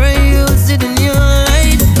 Tomorrow you'll see the new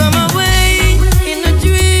light. Come away in a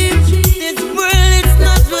dream. This world, it's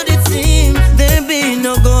not what it seems. There be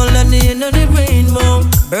no gold at the end of the rainbow.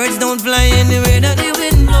 Birds don't fly anywhere that the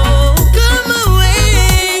wind blows.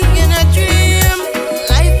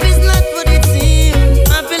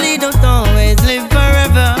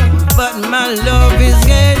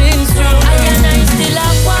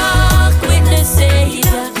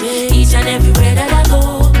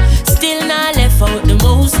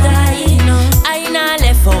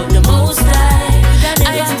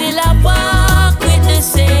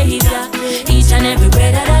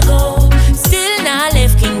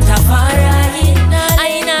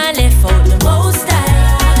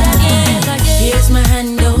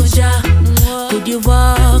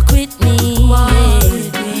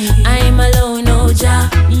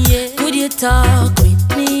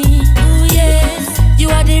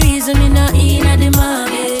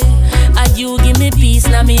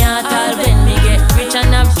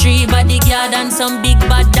 some big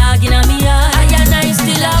bad dog in me heart. I and I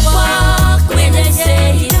still a walk with the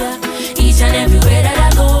Savior. Each and everywhere that I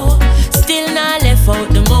go, still not left out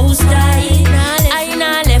the Most High. I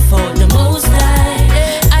not left out the Most High.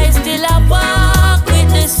 I still a walk with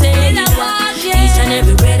the Savior. Each and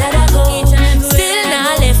everywhere that I go, still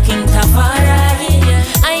not left King Tafari.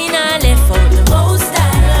 I not left out the Most High.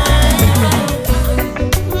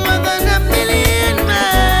 More than a million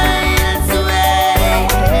miles away.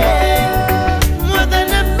 More than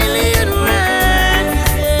a million miles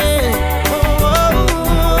away. Oh,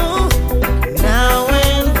 now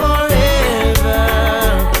and forever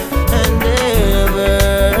and ever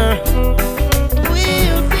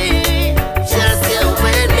we'll be just you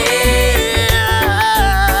and me.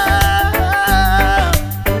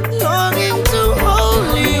 Longing to hold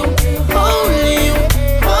you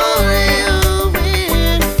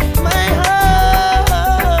in my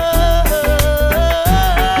heart.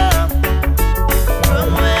 From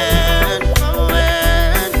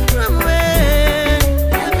when?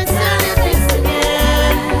 Let me tell you this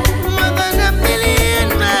again. More than a million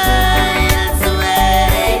miles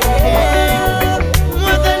away.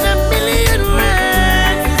 More than a million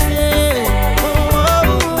miles away.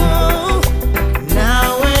 Oh,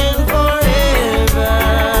 now and forever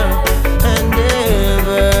and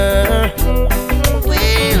ever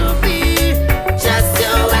we'll be just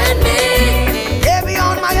you and me. Maybe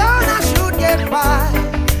on my own I should get by.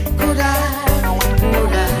 Could I?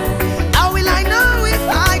 How will I know if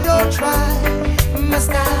I don't try?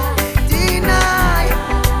 Must I deny?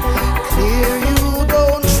 Clear you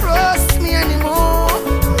don't trust me anymore.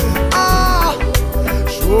 Ah,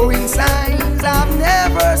 showing signs I've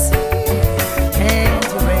never seen. Can't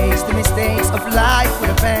erase the mistakes of life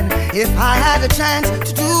with a pen. If I had a chance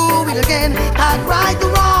to do it again, I'd right the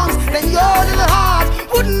wrongs. Then your little heart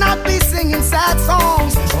would not be singing sad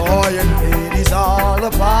songs. Joy and pain is all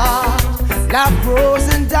apart. Love grows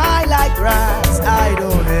and die like grass. I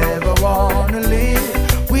don't ever wanna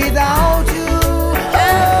live without you.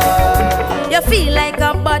 You feel like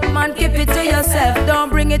a bad man, keep it to yourself. Don't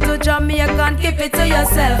bring it to Jamaican, keep it to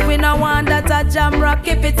yourself. We no want that a jam rock,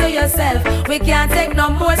 keep it to yourself. We can't take no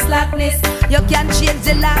more slackness. You can change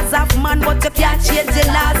the laws of man, but you can't change the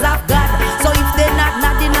laws of God. So if they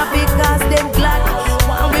not enough because them glad.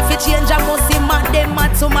 One if you change, I must see mad, them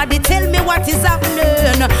mad. Somebody tell me what is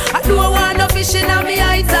happening. I don't want no fish in my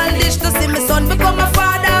idle dish to see my son become a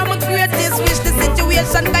father. I'm a greatest wish. The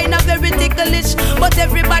situation kind of very ticklish, but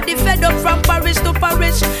everybody fed up from parish to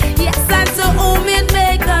parish. Yes, and to whom it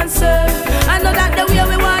may concern. I know that the way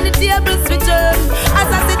we want the tables return. As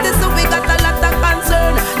a citizen, we got a lot of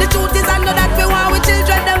concern. The truth is, I know that we want with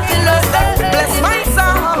children them to learn. Bless my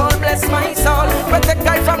soul, bless my soul. Protect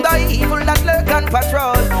I from the evil that lurk and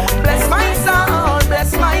patrol. Bless my soul,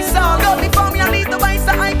 bless my soul. Go before me and lead the way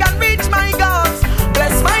so I can reach my goals.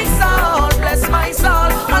 Bless my soul, bless my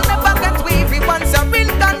soul. I'll never get weary once I'm in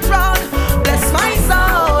control. Bless my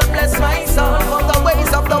soul, bless my soul. For the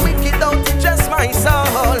ways of the wicked don't interest my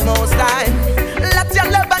soul. Most time, let your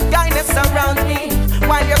love and kindness surround me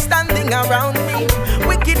while you're standing around me.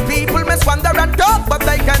 Wicked people must wander and talk, but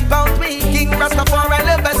they can't bound me. King Rastafari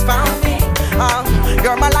love has found me.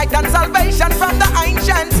 You're my light and salvation from the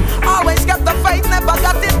ancients. Always got the faith, never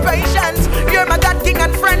got impatient. You're my God, King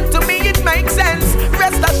and friend, to me it makes sense.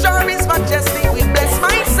 Rest assured His majesty will bless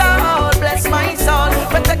my soul, bless my soul.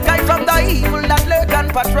 Protect I from the evil that lurk and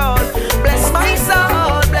patrol. Bless my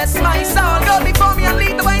soul, bless my soul. Go before me and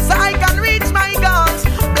lead the way so I can reach my goals.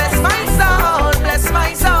 Bless my soul, bless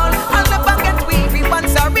my soul. I'll never get weary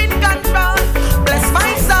once I'm in control. Bless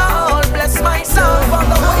my soul, bless my soul. For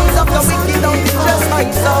the ways of the wicked don't interest my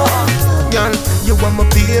soul. Girl, you want my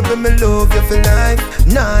baby, me love you for life.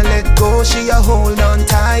 Nah, let go, she a hold on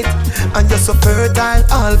tight. And you're so fertile,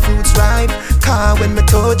 all fruits ripe. Car when me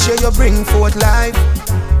touch you, you bring forth life.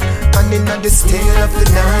 And in the still of the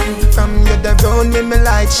night, from you around me, my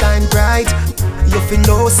light shine bright. You feel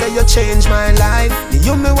know, say you change my life.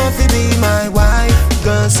 You me want to be my wife.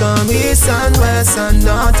 Girls from east and west and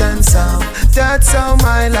north and south. That's how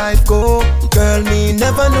my life go. Girl, me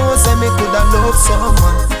never know, say me coulda love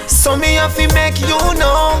someone. So me have to make you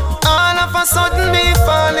know. All of a sudden me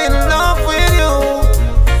fall in love with you.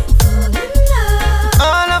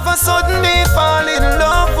 All of a sudden me fall in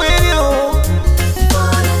love with you.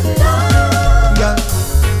 Yeah,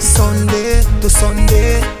 Sunday to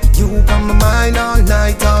Sunday, you on my mind all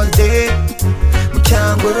night, all day. We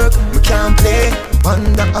can't work, we can't play.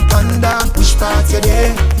 Panda a panda, push past your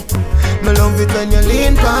day. Me love it when you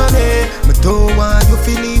lean on me. Me don't want you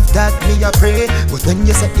to leave that me a pray. But when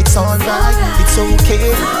you say it's alright, it's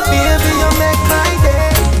okay. Baby, you make my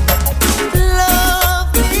day. Love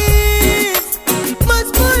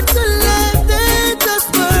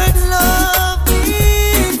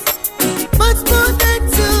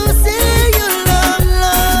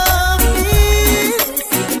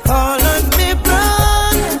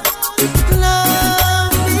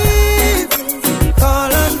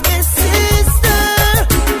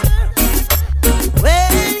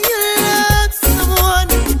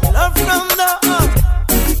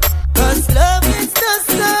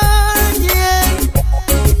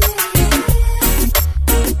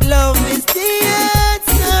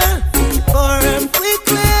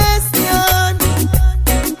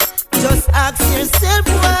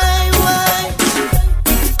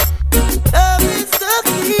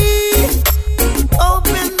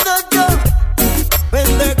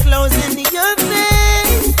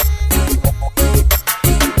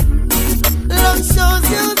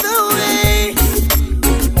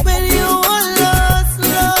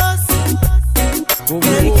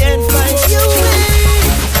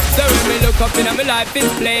Something in my life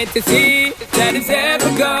is plain to see that it's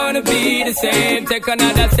ever gonna be the same. Take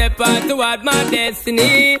another step on toward my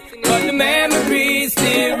destiny, but the memories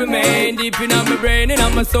still remain deep in my brain and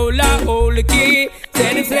on my soul. I hold the key.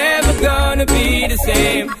 Said it's never gonna be the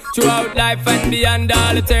same throughout life and beyond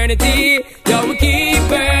all eternity. Yo, we keep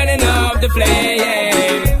burning up the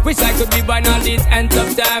flame. Wish I could be by all these ends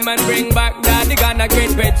of time and bring back that the Ghana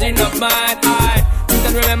great virgin of mine. I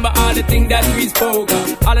and remember all the things that we spoke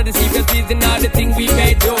of, all of the secrets and all the things we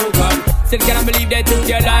made joke of. Still cannot believe they took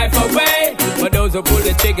your life away, but those who pull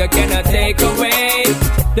the trigger cannot take away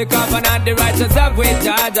the covenant the righteous have with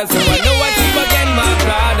Georgia. So I know I keep again my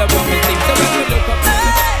brother, but we think so when we look up.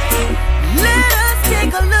 Let us take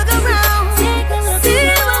a look around, see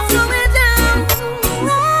what's going down.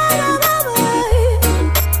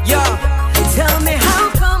 Yeah, tell me how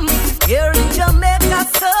come here in Jamaica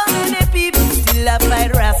so many people still a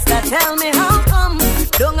fight Rasta? Tell me how come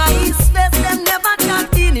down a East West them never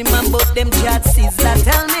chat in him and but them chat Sizzla.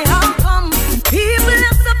 Tell me how come people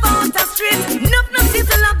left about the street no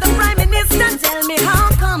people love the Prime Minister. Tell me how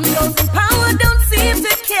come those in power don't seem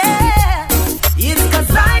to care. It's cause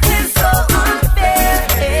life is so unfair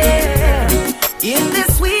in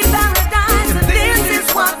this sweet paradise, and this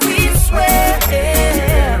is what we swear.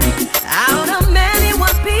 Out of many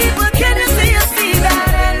one people, can you see that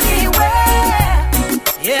anywhere?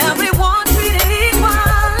 Everyone treated equal,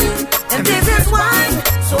 and this is why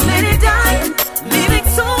so many die, leaving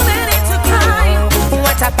so many to cry.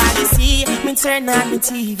 What a policy, me turn on the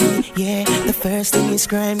TV. Yeah, the first thing is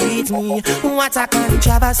crime with me. What a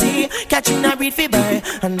controversy, catching a breed fever,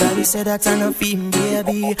 and I said that I'm a film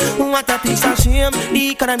baby. What a piece of shame, the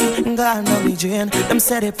economy gone on the drain. Them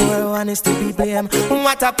said the poor one is to be blamed.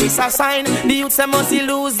 What a piece of sign, the youths them must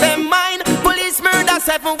lose their mind. Police murder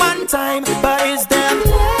 7 one time, but is there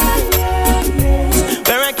place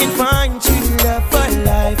where I can find true love for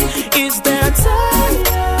life? Is there time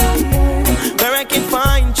where I can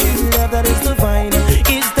find true love that is divine?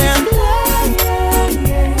 Is there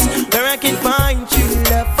place where I can find true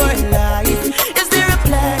love for life? Is there a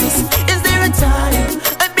place? Is there a time?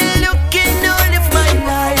 I've been looking all of my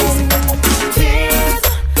life. Tears,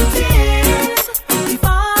 tears,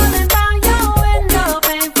 falling down your window,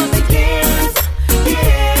 paying for the years,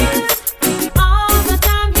 all the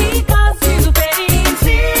time he caused you pain.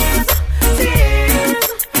 Tears, tears,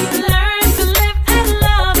 learn to live and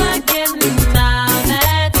love again. Now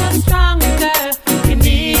that you're stronger, you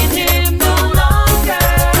need him no longer.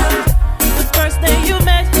 The first day you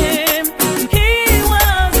met him, he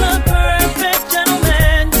was a perfect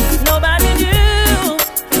gentleman. Nobody knew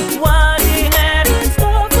what he had in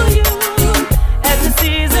store for you. As the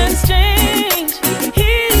seasons change,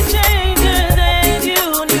 he changes, and you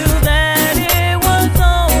knew that it was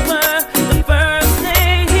over the first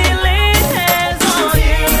day he laid hands on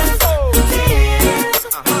you. Tears,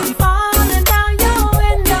 falling down your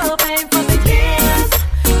window, paying for the years,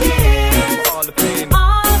 all the pain.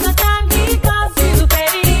 all the time he caused you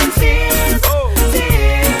pain. Tears,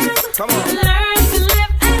 tears, Come on. learn to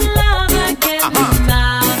live and love again.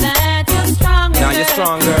 Now that you're stronger, Now you're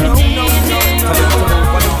stronger.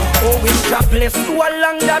 Oh, if God bless you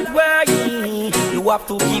along that way, you have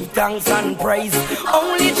to give thanks and praise.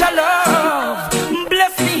 Only your love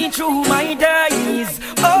bless me through my days.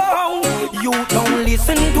 Oh, you don't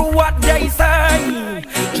listen to what they say.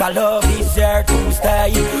 Your love is here to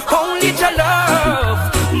stay. Only your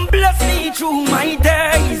love bless me through my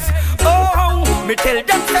days. Oh, me tell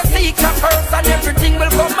them to seek your first and everything will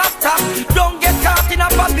come after. Don't get caught in a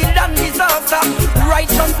Babylon disaster.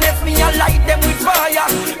 Righteousness me I light them with fire.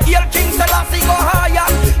 Hail King Selassie go higher.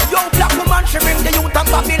 Yo black woman she bring the youth of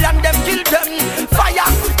Babylon them kill them. Fire,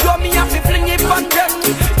 yo me have to fling it on them.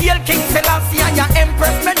 Hail King Selassie and your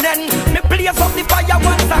Empress Menen. Me blaze up the fire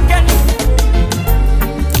once again.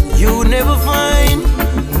 You never find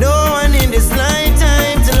no one in this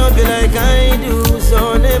lifetime to love you like I do.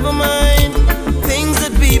 So never mind things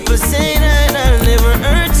that people say that I'll never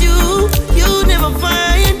hurt you. You never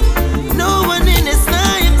find no one in this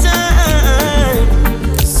lifetime.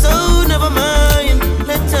 So never mind,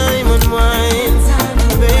 let time unwind.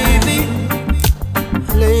 Baby,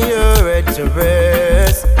 lay your head to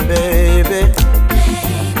rest, baby.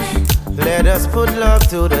 Let us put love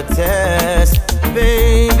to the test,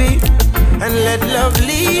 baby, and let love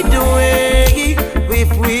lead the way.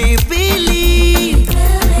 If we believe,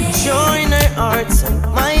 join our hearts and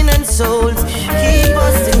mind and souls, keep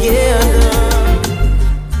us together.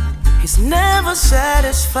 He's never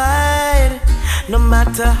satisfied, no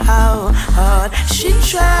matter how hard she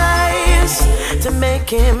tries to make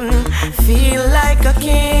him feel like a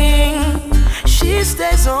king. She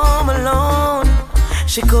stays home alone.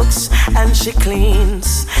 She cooks and she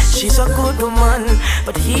cleans. She's a good woman,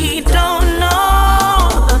 but he don't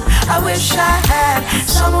know. I wish I had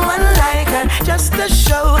someone like her, just to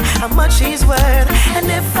show how much he's worth. And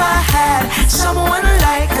if I had someone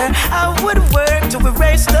like her, I would work to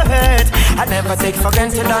erase the hurt. I never take for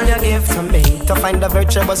granted all you give to me. To find a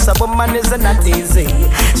virtuous woman is not easy.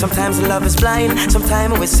 Sometimes love is blind,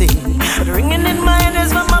 sometimes we see. But ringing in my ears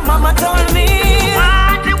is what my mama told me.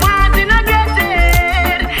 Want it, I get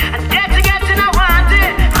it. And getting, I want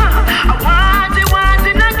it. I want it,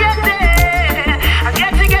 I get it. I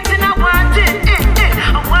getting, I want it.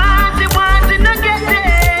 I want it, I get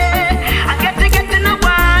it. I getting, I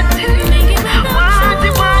want it.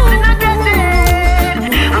 Want it, I get it.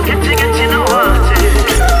 I'm getting, I want it.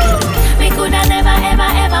 Me coulda never,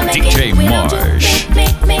 ever make DJ it without Marsh. you.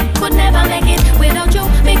 Me could never make it without you.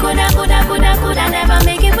 Me coulda never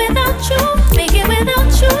make it without you. Make it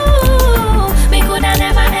without you. Me coulda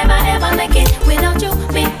never, ever make it without you.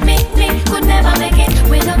 Me could never make it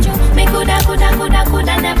without you. Me coulda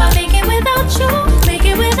never make it without you. Make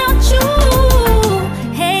it without you.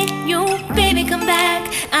 Hey, you, baby, come back.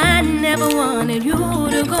 I never wanted you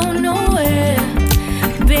to go nowhere.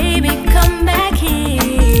 Baby, come back here.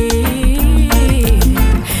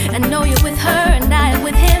 I know you're with her and I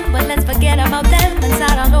with him, but let's forget about them and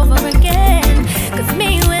start all over again. Cause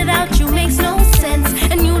me without you makes no sense,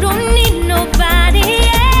 and you don't need nobody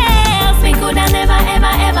else. Me coulda never,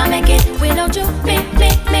 ever make it without you. Me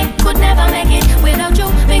could never make it without you.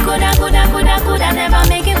 Me coulda never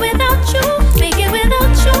make it without you. Make it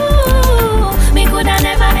without you. Me coulda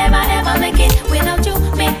never, ever make it without you.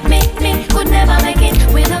 Me could never make it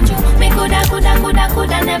without you. Me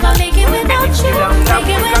coulda never make it without you. Make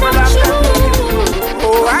it without you.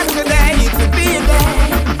 Oh, and today it could be a day,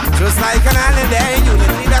 just like an holiday.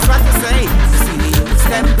 Unity, that's what you say. See,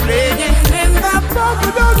 step playing in the park. We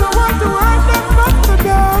don't want to hurt them from the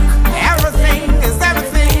dark. Everything is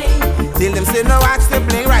everything. Till them say no axe to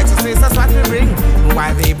bling. Righteousness, that's what we bring.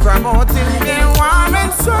 Why they promoting their warm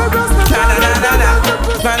and service?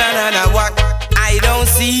 Na what I don't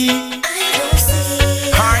see,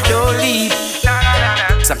 heart don't leave.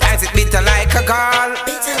 Sometimes it's bitter like a gall.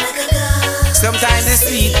 Sometimes it's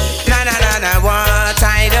sweet. Na what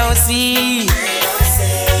I don't see,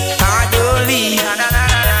 heart don't leave.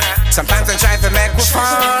 Sometimes I try to make me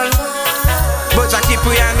fall, but I keep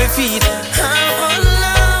on my feet. Our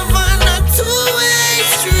love on a two-way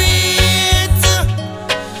street.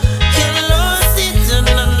 You lost it on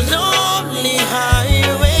a lonely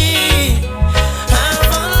highway.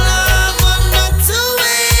 Our love on a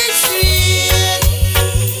two-way street.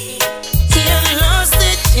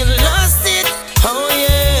 You lost it, oh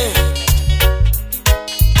yeah.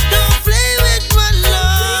 Don't play with my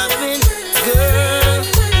loving, girl.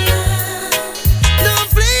 Don't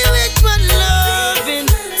play with my loving,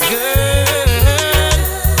 girl.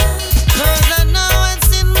 'Cause I know what's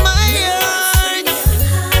in my heart.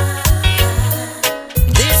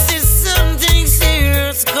 This is something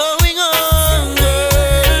serious going on,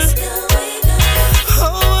 girl.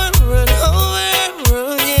 Over and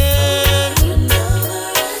over again.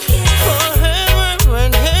 Forever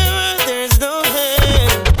and ever, there's no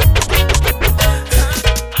end.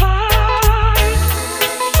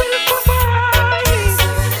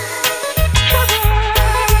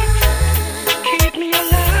 Keep me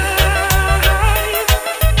alive.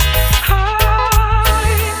 I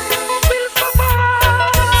will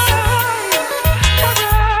survive.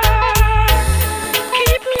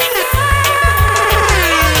 Keep me alive.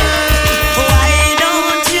 Why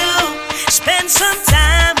don't you spend some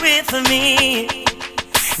time with me?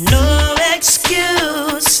 No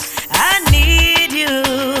excuse, I need you.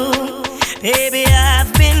 Baby,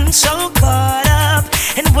 I've been so caught up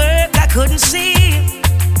in work I couldn't see.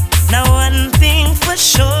 Now one thing for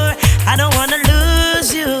sure, I don't wanna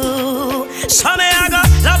lose you. So me I go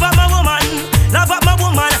love up my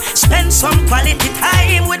woman, spend some quality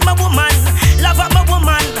time with my woman. Love up my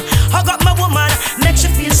woman, hug up my woman, make you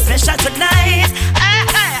feel special tonight.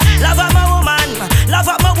 Love up my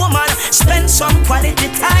woman, spend some quality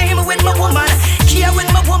time with my woman. Care with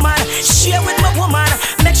my woman, share with my woman,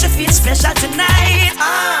 make you feel special tonight.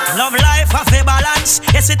 Love life have a balance,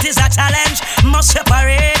 yes it is a challenge. Must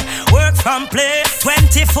separate work from play.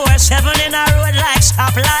 24/7 in a road like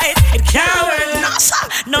stoplight. It can't work, no sir,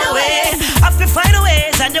 no way. Have to find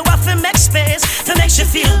ways and you have to make space to make you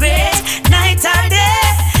feel great, night or day.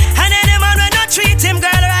 And any man when not treat him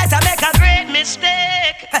girl right, I make a great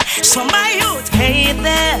mistake. So my youth, hey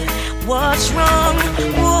there, what's wrong,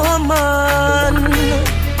 woman?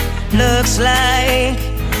 Looks like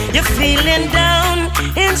You're feeling down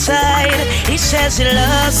inside. He says he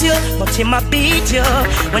loves you, but he might beat you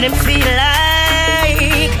when him feel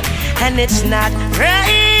like, and it's not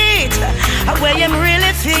right. Where him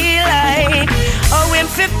really feel like, oh, him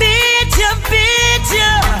fi beat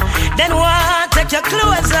you, then what? Take your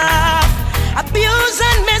clothes off, abuse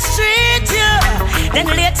and mistreat you, then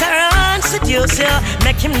later on seduce you,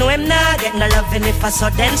 make him know him not get no loving if I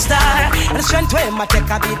sudden star. And strength where him a take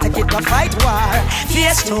a beat, take it to fight war.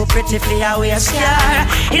 Face too pretty for your wear scar.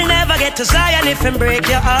 He'll never get to Zion if him break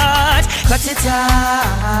your heart. Cut it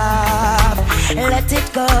off, let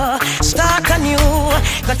it go, start anew.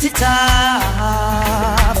 Cut it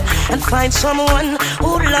off and find someone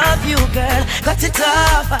who love you, girl. Cut it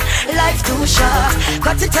off, life too short.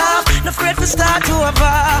 Cut it off, no afraid to start over.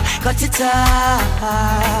 Cut it off,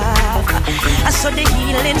 I saw the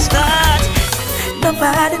healing start.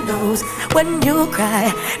 Nobody knows when you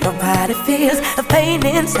cry. Nobody feels the pain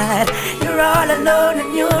inside. You're all alone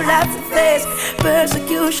and you have to face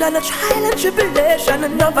persecution, a trial and tribulation,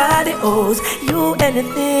 and nobody owes you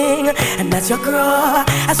anything. And as you grow,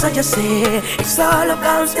 I saw you say, it's all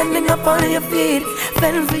about standing up on your feet,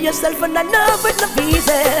 fending for yourself, and I know it's not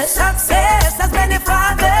easy. Success has many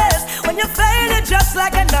fathers. When you fail, it's just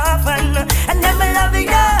like an orphan, and never love you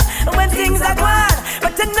when things are gone.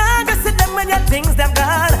 But you're not gonna see them when your things them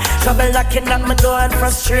gone. Trouble knocking at my door and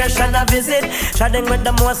frustration I visit. Treading with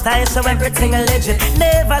the most high so everything legit.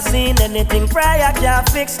 Never seen anything prior can't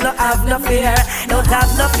fix. No have no fear, don't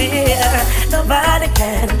have no fear. Nobody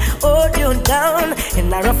can hold you down. In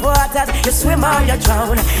the rough waters you swim or you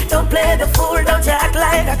drown. Don't play the fool, don't act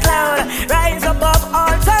like a clown. Rise above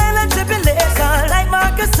all trial and tribulation. Like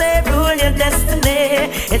Marcus said, rule your destiny.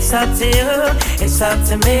 It's up to you, it's up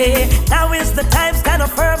to me. Now is the time, stand up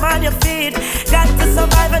firm on your feet. Got to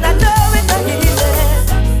survive and I know it's not easy.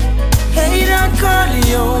 Hey, don't call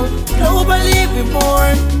you, nobody be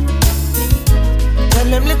born. Tell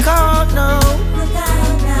them look out now.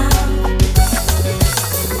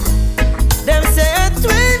 Them say at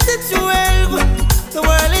 2012 the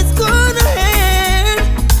world is gonna end.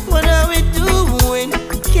 What are we doing?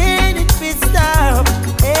 Can it be stopped?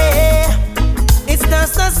 Hey, it's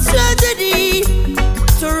just a strategy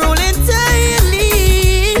to rule entirely.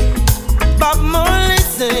 Bob Marley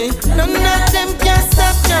say, none of them can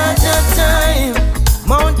stop time.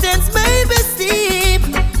 Mountains may be steep,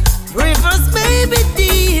 rivers may be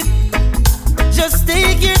deep. Just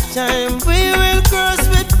take your time, we will cross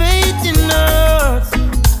with faith in us.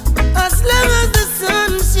 As long as the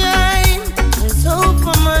sun shines, there's hope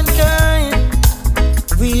for mankind.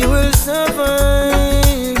 We will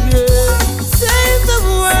survive, yeah. Save the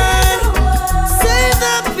world, save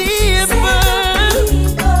the people.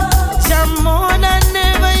 Jam more than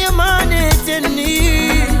ever humanity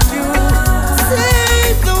needs you.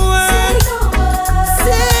 Save the world,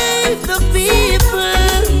 save the people.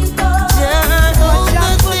 Jah hold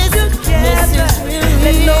us this message will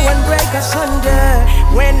Let reach. no one break asunder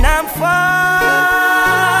when I'm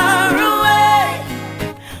far away.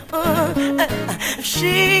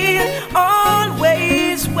 She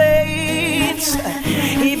always waits,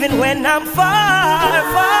 even when I'm far,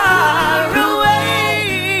 far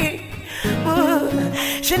away.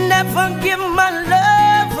 She never give my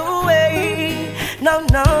love away. No,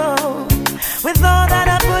 no. With all that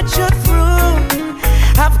I put you through,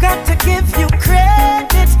 I've got to give you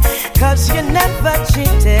credit, 'cause you never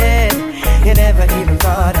cheated. You never even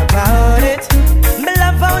thought about it. Me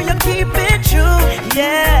love how you keep it true,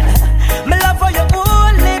 yeah. Me love how you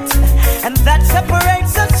hold it, and that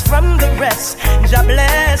separates us from the rest. God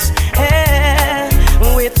bless, yeah.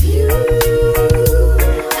 With you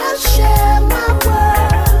I'll share my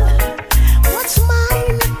world. What's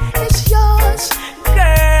mine is yours,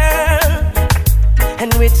 girl.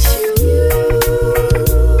 And with you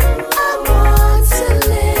I want to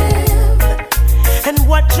live. and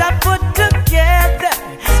what I put together,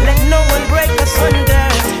 let no one break us under.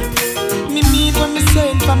 Me mean when me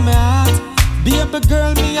say it from my heart. Baby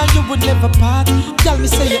girl, me and you would never part. Tell me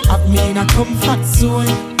say you have me in a comfort zone.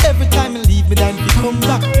 Every time you leave me, then you come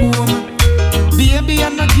back home. Baby,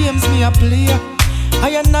 and no games me a play. I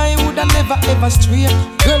and I woulda never ever stray.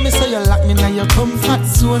 Girl, me say you lock me in your comfort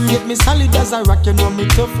zone. Get me solid as a rock, you know me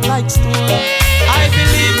tough like stone. I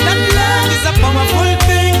believe that love is a powerful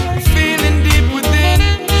thing, feeling deep within.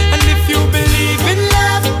 And if you believe in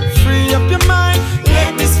love, free up your mind,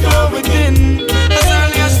 let this flow within. As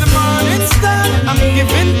early as the morning star, I'm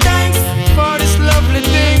giving thanks for this lovely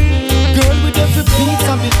thing. Girl, with every beat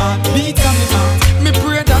on me heart, beat on me heart, me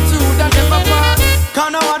pray that you woulda never part.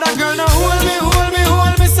 'Cause no other girl no hold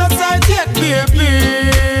me so tight yet, baby.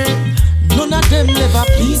 None of them never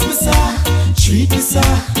please squeeze me, sir. Treat me, sir.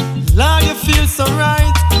 Lord, you feel so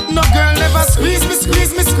right. No girl never squeeze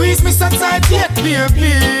me so tight yet,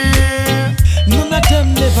 baby. None of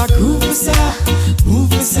them never groove me, sir.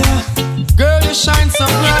 Move me, sir. Girl, you shine so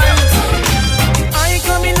bright. Are you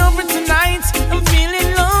coming over tonight? I'm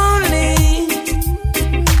feeling lonely.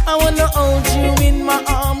 I wanna hold you in my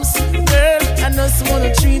arms, girl. I just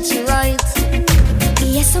wanna treat you right.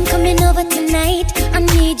 Yes, I'm coming over tonight. I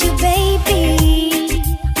need you, baby.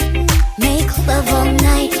 Make love all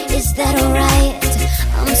night. Is that alright?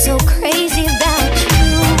 I'm so crazy about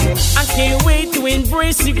you. I can't wait to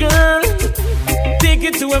embrace you, girl. Take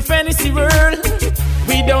it to a fantasy world.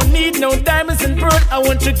 We don't need no diamonds and pearl. I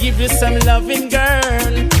want to give you some loving,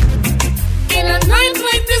 girl. In a night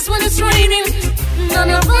like this when it's raining,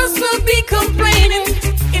 none of us will be complaining.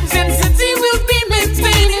 Intensity will be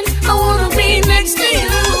maintaining. I wanna be next to you.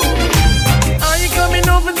 Are you coming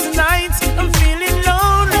over tonight? I'm feeling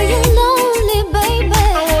lonely. Are you lonely, baby?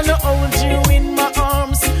 I wanna hold you in my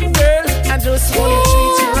arms, girl. I just wanna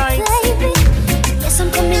treat you right. Baby. Yes, I'm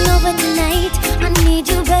coming over tonight. I need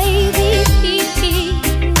you, baby.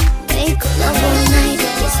 Make love all night.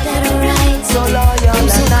 Is that alright? So loyal I'm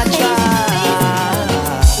so and natural.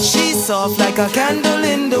 crazy, She's soft like a candle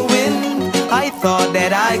in the wind. I thought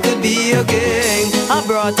that I could be a king. I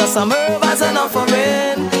brought her some herb as an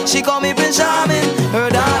offering. She called me Prince Charming, her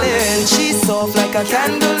darling. She's soft like a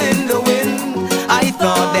candle in the wind. I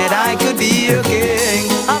thought that I could be a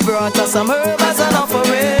king. I brought her some herb as an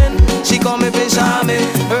offering. She called me Prince Charming,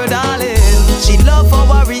 her darling. She love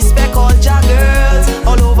our respect all ja girls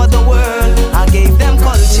all over the world. I gave them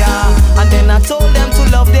culture and then I told them to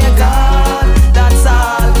love their God. That's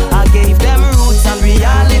all. I gave them roots and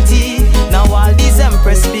reality. Now all these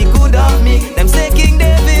empress speak good of me. Them say King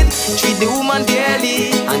David treat the woman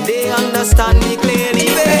dearly, and they understand me clearly.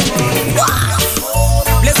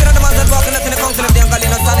 Blessed are the ones that walk in the council of the ungodly,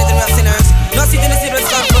 not standing in the way of sinners, not sitting in the seat of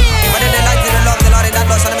scornful, but in the light in the love of the Lord, in that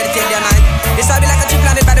Lord shall meditate day and night. It shall be like a tree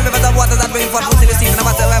planted by the rivers of waters that bring forth fruit in the season, and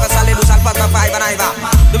whatsoever shall they do shall prosper forever and ever.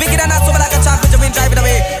 The wicked are not so like a chaff which the wind driving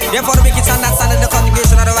away. Therefore the wicked shall not stand in the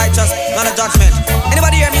congregation of the righteous, nor the judgment.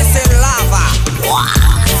 Anybody hear me say lava?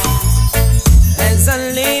 As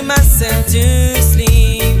I lay myself to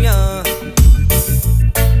sleep, yeah.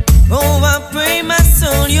 Oh, I pray my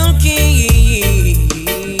soul you'll keep,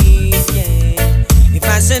 yeah. If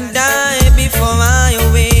I should die before I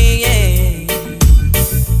awake, yeah.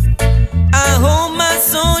 I hope my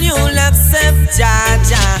soul you'll accept, Jah,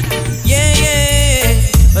 Jah, yeah, yeah.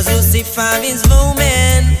 But Lucifer is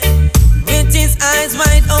roaming with his eyes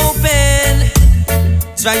wide open,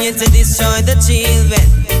 trying to destroy the children,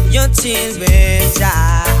 your children,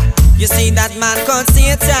 Jah. You see that man called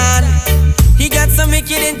Satan. He got some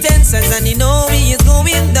wicked intentions and he know he is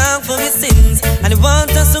going down for his sins, and he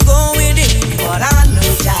wants us to go with him. But I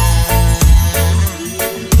know Jah,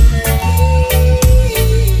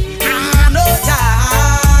 I know Jah,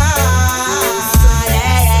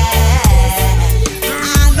 yeah.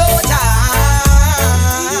 I know Jah,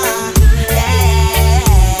 yeah.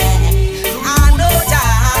 I know Jah.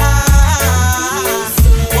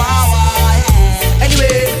 Wow, wow, yeah.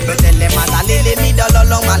 Anyway, but tell them I lily me the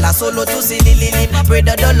long mala solo to see lily. Pray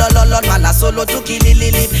the lololol mala solo to kill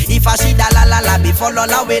lily. If I she da la la la before la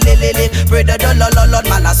la we lily. Pray the lololol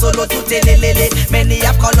mala solo to tell lily. Many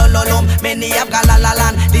have kolololom, many have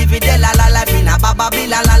galalalan. Live it la la life in a baba bi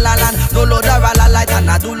la la la land. No lo da la light and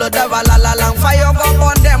a do lo da la la lang. Fire go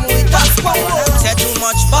on them with just power. Say too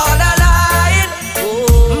much borderline.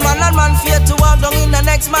 Man and man fear to walk down in the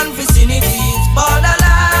next man vicinity. It's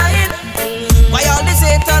borderline. Why all the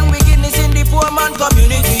Satan wickedness in the poor man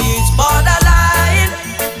community? It's borderline.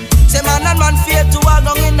 Say man and man fear to walk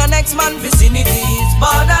down in the next man vicinity. It's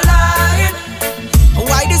borderline.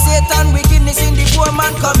 Why the Satan wickedness in the poor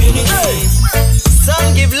man community?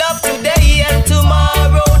 Some give love today and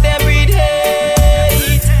tomorrow them breed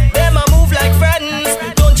hate. Them a move like friends.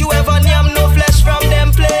 Don't you ever yam no flesh from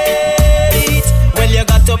them plate. Well you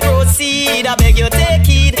got to proceed, I beg you take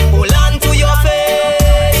heed. Hold on to your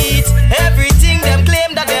faith. Everything them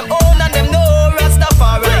claim that them own and them know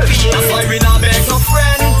Rastafari. That's why we not beg no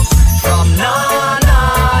friend from none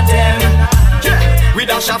of them. We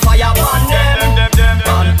dash a fire on them,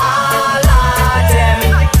 on all of them.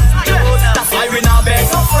 That's why we not beg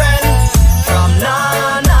no friend from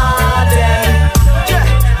none of them.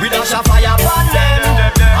 We dash a fire on them.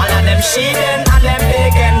 All of them sheathen and them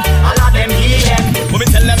pagan, all of them heathen. Let me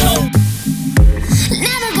tell them now.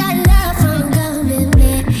 Never got love from a government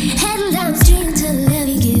man. Heading down the street until the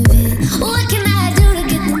levy give it. What can I do to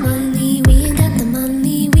get the money? We ain't got the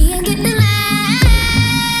money, we ain't get the money.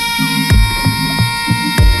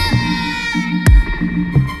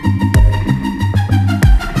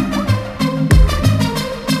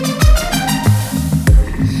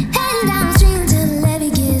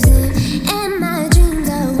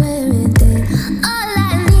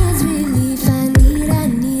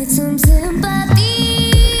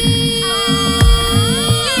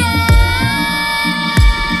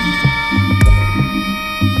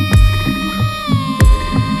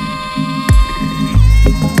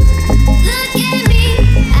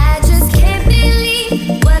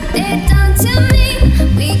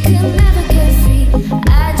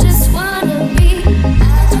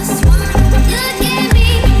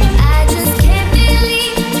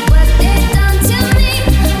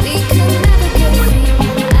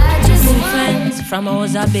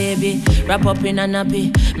 a baby, wrap up in a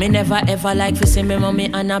nappy. Me never ever like to see me mommy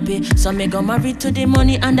unhappy. So me go married to the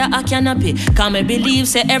money under a canopy. Can me believe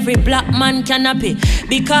say every black man can happy.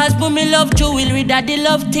 Because boom me love jewelry, daddy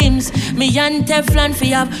love things. Me and Teflon fi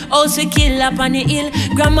have house we kill up on the hill.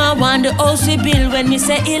 Grandma want the house we build. When me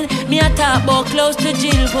say ill, me a talk about close to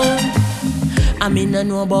jail boy. I mean I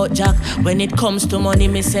know about Jack. When it comes to money,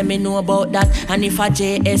 me say me know about that. And if I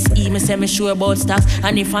JSE, me say me sure about stocks.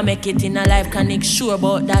 And if I make it in a life, can I sure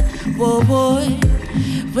about that. Whoa boy,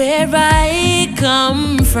 where I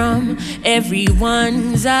come from,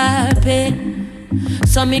 everyone's happy.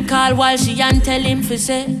 So me call while she and tell him fi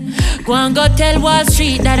say, go and go tell Wall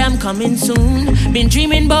Street that I'm coming soon. Been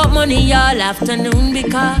dreaming about money all afternoon.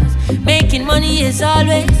 Because making money is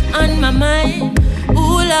always on my mind.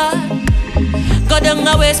 Ooh Lord, go down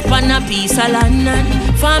a west pan a piece of land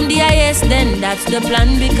and farm the highest, then that's the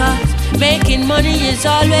plan. Because making money is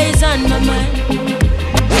always on my mind.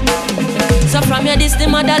 So from your this the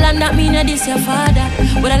motherland, that mean this your father.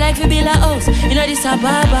 Would I like to build a house, you know this a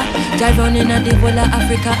barber. Drive round in the whole of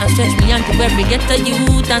Africa and stretch me and to where we get the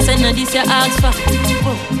youth and send this your ask for.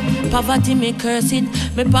 Poverty me curse it,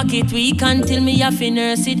 me pocket weak until me have to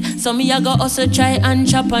nurse it. So me a go also try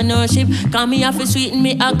entrepreneurship. Cause me have to sweeten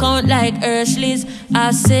me account like Hershey's.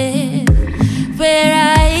 I say, where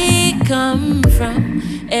I come from,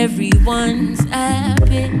 everyone's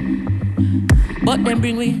happy. But them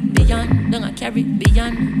bring we beyond, don't I carry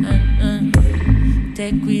beyond.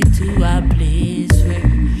 Take we to a place where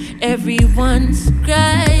everyone's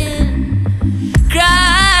crying,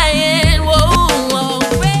 crying. Whoa, whoa.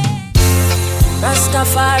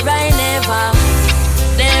 Rastafari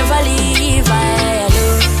never leave I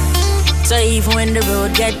alone. So even when the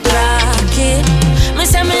road get rocky, me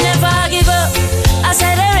say me never give up. I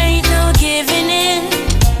said there ain't no giving in.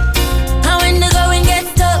 And when the going get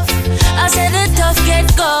tough, I said the tough get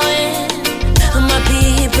going. My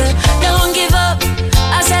people don't give up.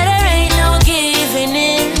 I said there ain't no giving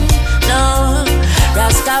in. No,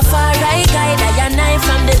 Rastafari guide I and I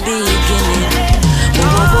from the beginning.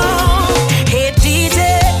 Oh, hey DJ,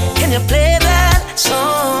 can you play that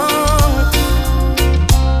song?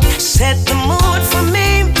 Set the mood for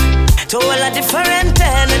me to all a different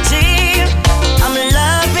energy. I'm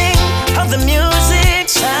loving how the music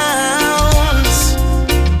sounds.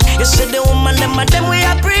 You said the woman, them we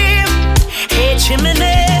are brave. Hey, chimney,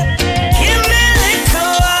 give me a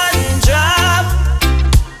little one drop.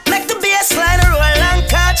 Make the bass line roll and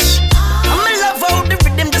catch. I'm in love how the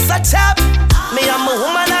rhythm just a tap. Me, I'm a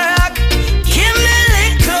woman a rock. Give me a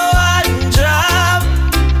little one drop.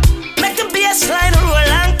 Make the bass line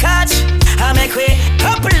roll and catch. I make we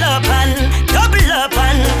couple up and double up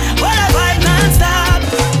and what a vibe non-stop.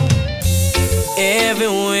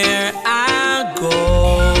 Everywhere I go,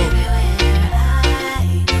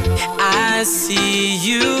 I see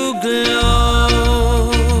you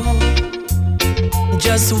glow.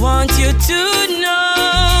 Just want you to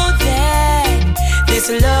know that this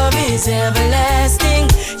love is everlasting.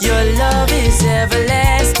 Your love is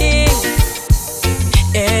everlasting.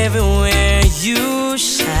 Everywhere you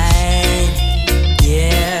shine,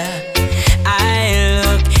 yeah, I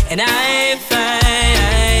look and I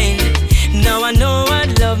find. Now I know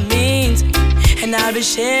what love means, and I'll be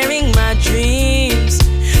sharing my dreams.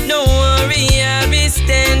 Don't worry, I'll be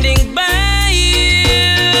standing by you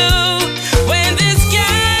when the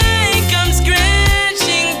sky comes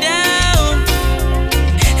crashing down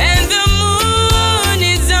and the moon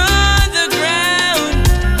is on the ground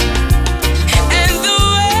and the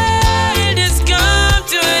world has come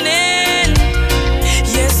to an end.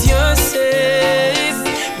 Yes, you're safe,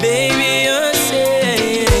 baby, you're safe.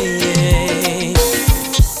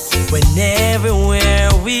 When everywhere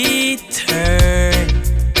we turn,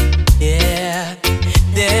 yeah,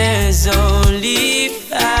 there's only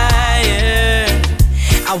fire.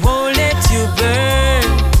 I won't let you burn.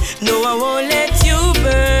 No, I won't let you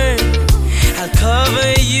burn. I'll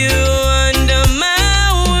cover you under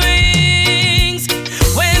my wings.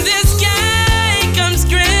 When the sky comes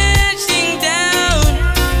crashing down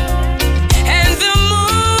and the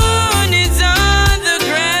moon is on the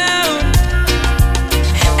ground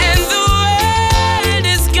and the world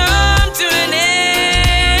has come to an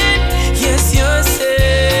end. Yes, you're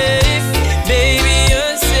safe, baby,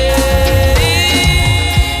 you're safe.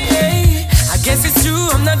 I guess it's true,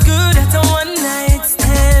 I'm not good at a one night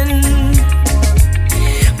stand,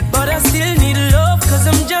 but I still need love, cause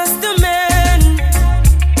I'm just a man.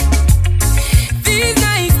 These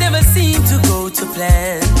nights never seem to go to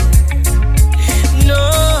plan. No,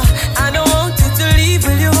 I don't want you to leave,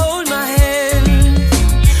 will you hold my hand?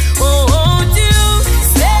 Oh, won't you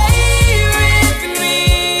stay with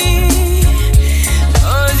me?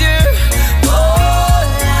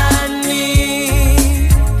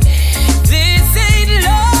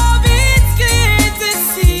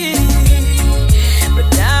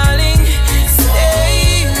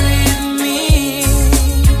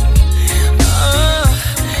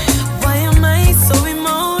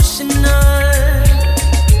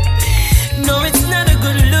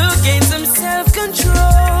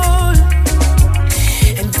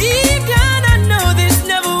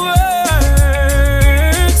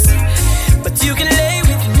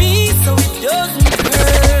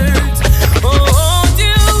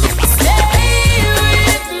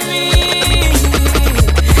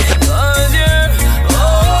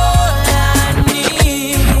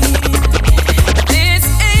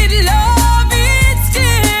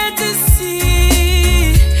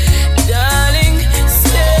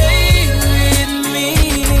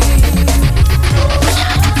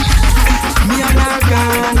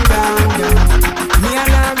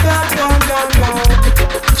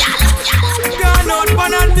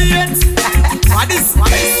 straight. What is?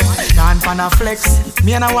 Gone pan a flex,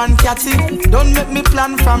 me and a one catty. Don't make me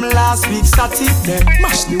plan from last week Saturday. Then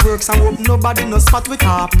mash the works and hope nobody no spot with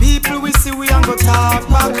our people. We see we and go talk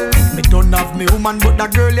back. Me don't have me woman, but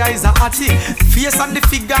that girl here is a hottie. Face and the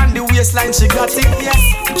figure and the waistline she got it. Yes,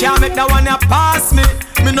 can't make that one ya pass me.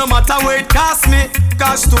 Me no matter where it cost me.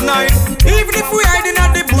 Cause tonight, even if we hiding at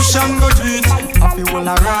the bush and go do it, I feel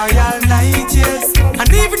a royal night, yes. And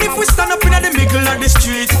even if we stand up in the middle of the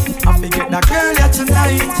street, I forget that girl here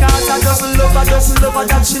tonight. Cause I just love her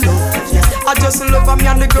that she love. Yes, I just love her, me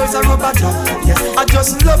and the girls are rubber dub. Yes, I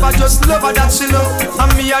just love her that she love. And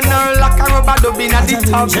me and her like a rubber dub in the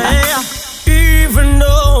top. Yeah. Even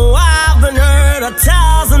though I've been hurt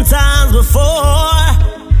 1,000 times before,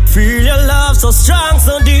 feel your love so strong,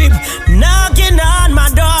 so deep, knocking on my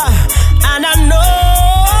door. And I know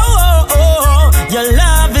your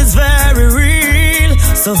love is very real.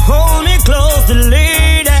 So hold me close,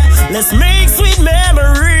 lady. Let's make sweet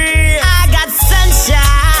memory. I got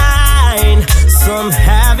sunshine, so I'm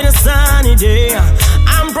having a sunny day.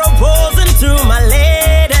 I'm proposing to my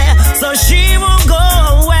lady, so she won't go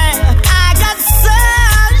away. I got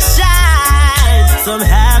sunshine, so I'm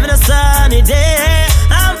having a sunny day.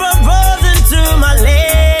 I'm proposing to my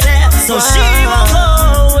lady, so she won't go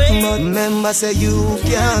away. But remember, say you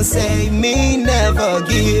can't say me never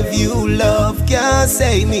give you love. Can't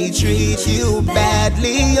say me treat you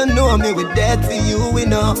badly. You know me with death for you, we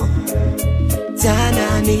know.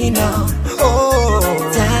 Tananino,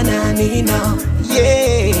 oh, Tananino,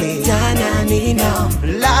 yeah, Tananino,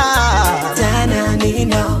 la,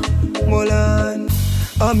 Tananino, Molan.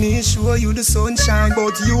 I me show you the sunshine,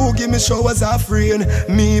 but you give me showers of rain.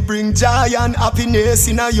 Me bring joy and happiness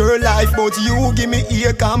in your life, but you give me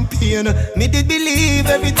ache and pain. Me did believe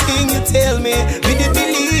everything you tell me. Me did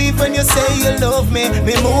believe when you say you love me.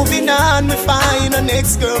 Me moving on, me find a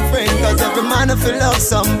next girlfriend. Cause every man I feel love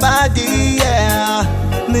somebody, yeah.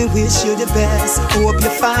 Me wish you the best. Hope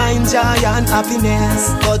you find joy and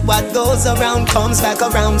happiness. But what goes around comes back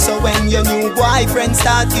around. So when your new boyfriend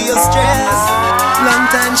start to you stress. Long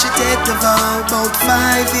time she take the vow, about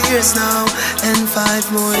 5 years now, and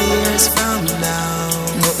 5 more years from now.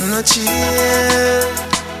 Nothing no chill.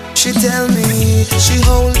 She tell me she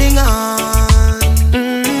holding on.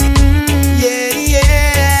 Yeah,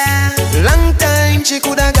 yeah. Long time she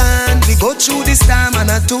coulda gone. We go through this time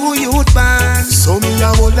and a 2 youth band. So me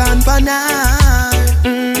a hold on for now.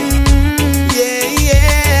 Yeah,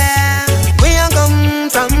 yeah. We a come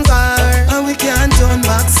from far and we can't turn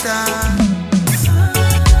back star.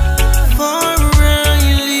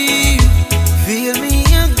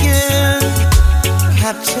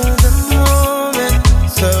 Capture the moment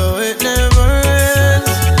so it never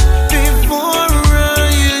ends. Before I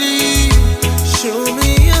leave, show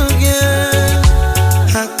me again.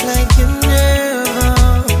 Act like you never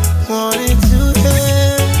wanted to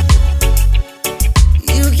end.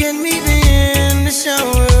 You can meet me in the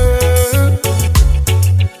shower.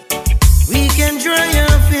 We can dry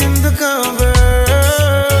up in the covers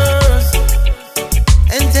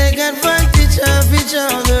and take advantage of each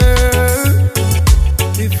other.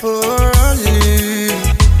 Before I leave,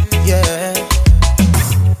 yeah.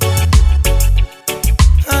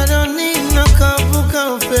 I don't need no cup of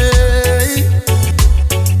coffee.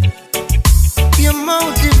 You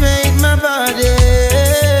motivate my body.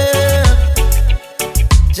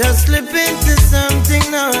 Just slip into something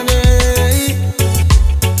naughty.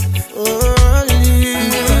 Before I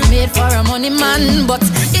leave. We were made for a money man, but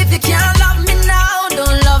if you can't love me now,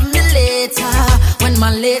 don't love me later. When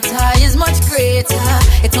my later is much greater,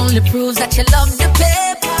 it only proves that you love the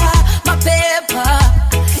paper, my paper.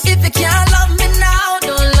 If you can't love me now,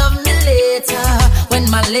 don't love me later. When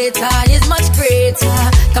my later is much greater,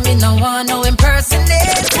 come in no one, no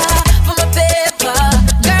impersonator for my paper.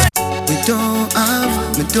 Girl. We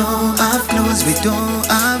don't have clothes, we don't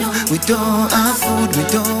have food, we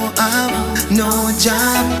don't have no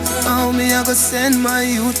job. Oh, me I go send my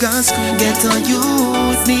youth to school. Get on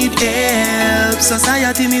youth need help.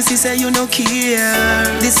 Society me see say you no care.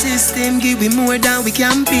 The system give we more than we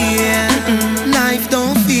can bear. Life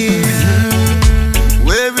don't fear.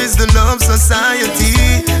 Where is the love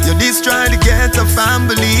society? You destroy to get a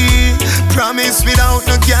family. Promise without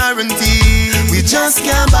no guarantee. We just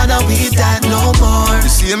can't bother with that no more. The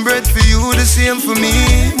same bread for you, the same for me.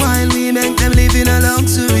 While we make them live in a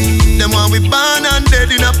luxury. Them want we born and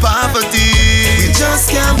dead in a poverty. We just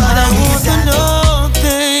can't bother with that.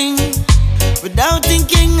 Nothing without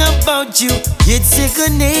thinking about you. It's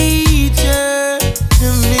second nature to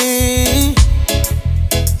me.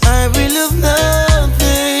 I will love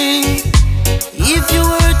nothing. If you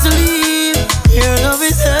were to leave, your love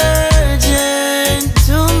is hurt.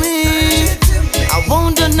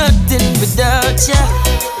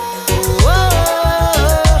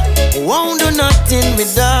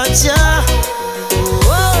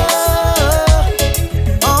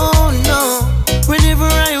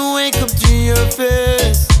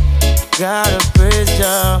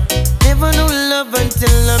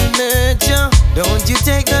 Don't you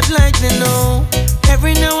take that lightly, no.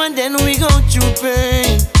 Every now and then we go through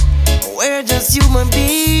pain. We're just human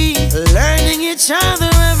beings, learning each other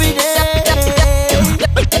every day.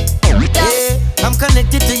 Yeah, I'm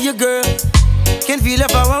connected to you, girl. Can feel your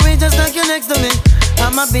power away just like you're next to me.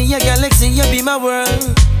 I'ma be your galaxy, you be my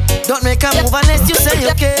world. Don't make a move unless you say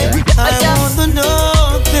okay. I want to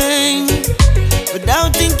know things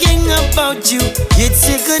without thinking about you. It's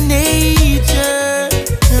second nature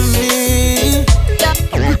to me.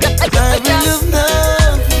 I will love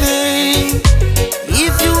nothing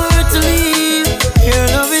if you were to leave. Your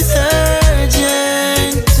love is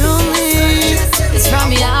urgent to me. It's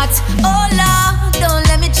from your heart. Oh Lord, don't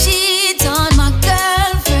let me cheat on my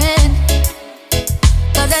girlfriend.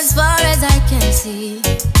 'Cause as far as I can see,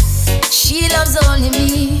 she loves only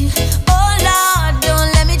me. Oh Lord,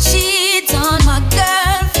 don't let me cheat on my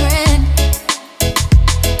girlfriend.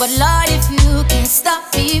 But Lord, if you can't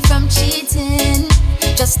stop me from cheating,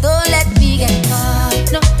 just don't let me get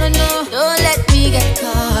caught. No, no, no. Don't let me get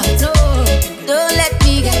caught. No, don't let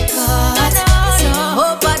me get caught. No, no.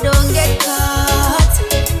 Hope I don't get caught.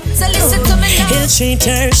 So listen to me now. He'll treat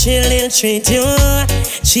her, she'll treat you.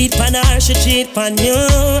 Cheat on her, she cheat on you.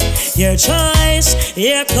 Your choice,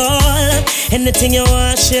 your call. Anything you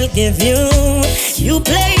want, she'll give you. You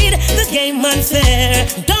played the game unfair.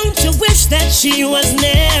 Don't you wish that she was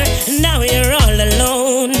near? Now you're all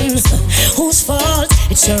alone. Whose fault?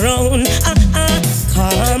 It's your own.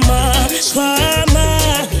 Karma,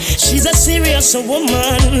 karma. She's a serious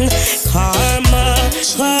woman. Karma,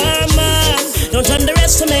 karma. Don't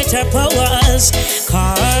underestimate her powers.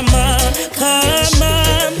 Karma, karma.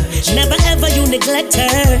 Never ever you neglect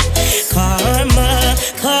her. Karma,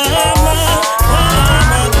 karma,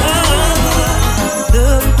 karma, karma.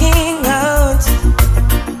 Looking out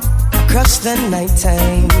across the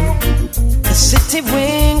nighttime, the city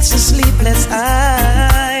winks a sleepless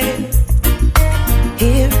eye.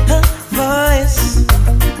 Hear her voice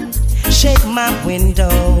shake my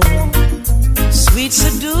window, sweet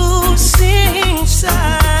seducing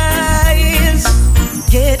sighs.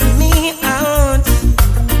 Get me out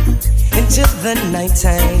into the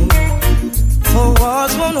nighttime, for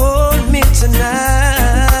walls won't hold me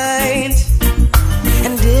tonight.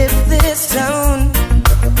 And if this town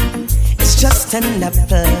is just an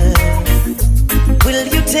apple, will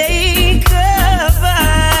you take a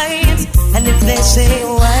bite? And if they say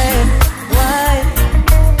why,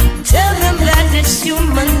 tell them that it's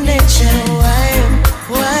human nature.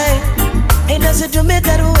 Why? It doesn't do me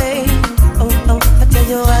that way. Oh, I tell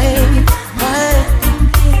you why?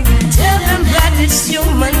 Tell them that it's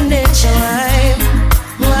human nature.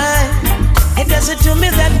 Why? It doesn't do me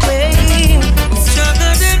that way.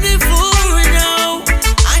 Stronger than before now.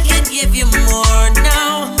 I can give you more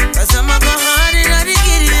now. 'Cause I'm a go hard in the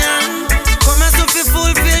Gideon. Come as if you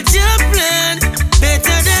fulfill your plan.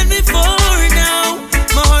 Better than before now.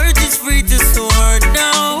 My heart is free to soar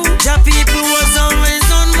now. The people was always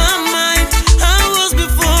on my mind. I was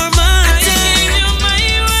before my time. You my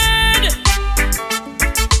word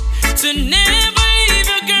to never leave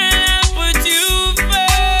a girl, put you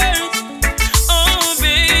first. Oh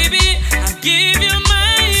baby, I give you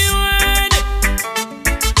my word.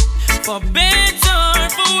 For better or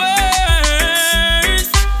for worse,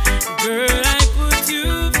 girl, I put you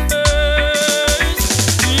first.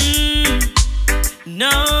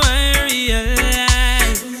 Now I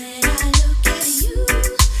realize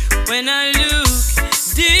when I look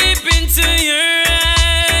deep into your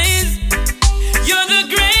eyes, you're the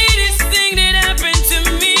greatest thing that happened to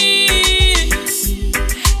me.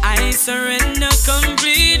 I surrender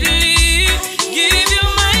completely. Give you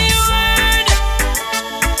my word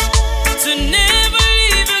to never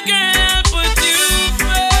leave a girl, put you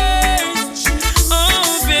first. Oh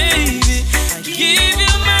baby, I give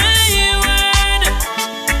you my word.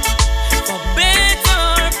 For better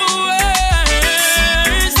or for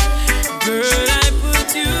worse, girl, I put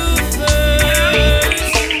you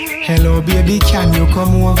first. Hello baby, can you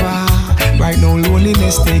come over? Right now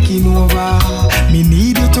loneliness taking over. Me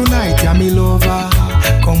need you tonight, yeah me lover.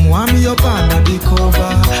 Come warm me up under the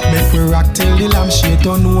cover. Make we rock till the lampshade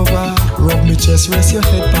turn over. Rub me chest, rest your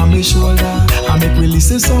head on me shoulder. And make we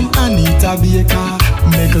listen some Anita Baker.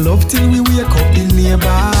 Make love till we wake up the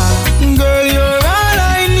neighbor. Girl, you're all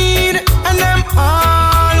I need, and I'm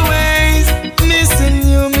always missing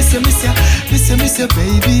you. Miss you,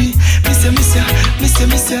 baby. Miss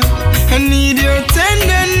you. I need your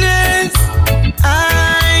tenderness.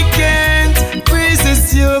 I can't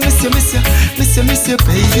resist you. Miss you, baby. Miss you.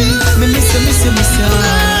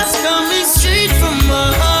 It's coming straight from my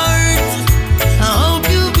heart. I hope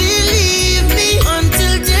you believe me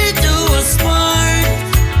until they do us part.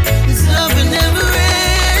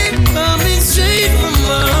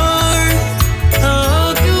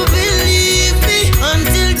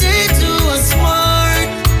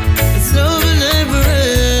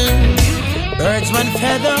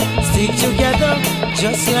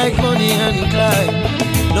 just like Bonnie and Clyde.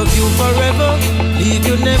 Love you forever, leave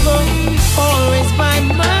you never, always by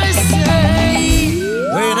my side.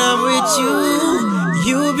 When I'm with you,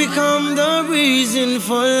 you become the reason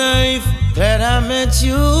for life. That I met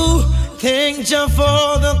you, thank you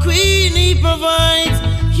for the queen he provides.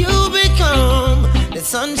 You become the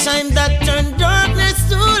sunshine that turned darkness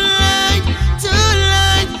to light, to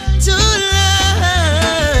light, to light.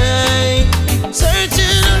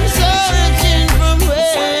 Searching, I'm searching from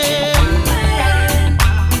where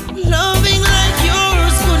loving like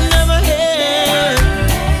yours could never end.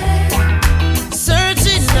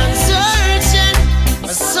 Searching and searching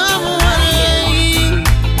for someone like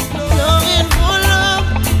longing for love,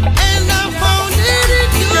 and I found it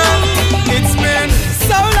in you. It's been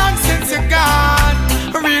so long since you're gone.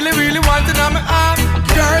 I really, really wanted on my arm.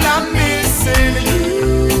 Girl, I'm missing you,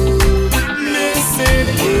 missing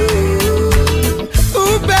you.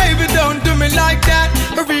 Ooh, baby, don't do me like that.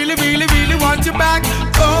 I really, really, really want you back.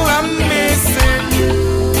 Oh, I'm missing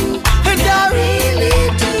you, and I really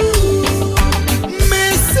do.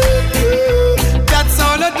 Missing you, that's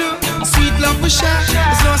all I do. Sweet love we share,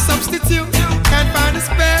 there's no substitute. Can't find a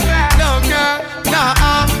spare, no girl, nah.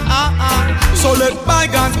 So let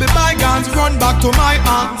bygones be bygones, run back to my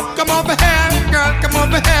arms. Come over here, girl, come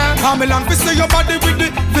over here. I'm along to see your body with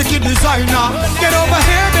the Vicky designer. Get over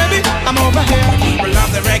here, baby, I'm over here. We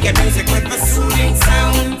love the reggae music with the soothing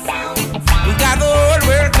sound. We got the whole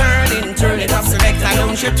world turning. Turn it up, selector,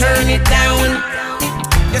 don't you turn it down.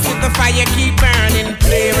 Just let the fire keep burning.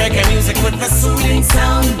 Play reggae music with the soothing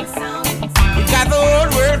sound. We got the whole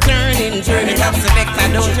world turning. Turn it up,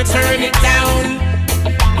 selector, don't you turn it down.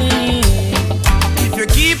 If you're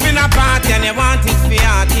keeping a party and you want it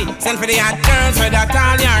fiati, send for the hot girls with that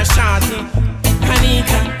all your shorty.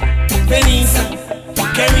 Anika, Venisa,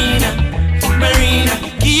 Karina, Marina.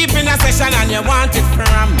 Keeping a session and you want it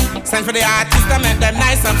from. Send for the artists that make them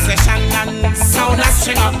nice obsession. And sound a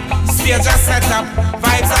string up, stage just set up.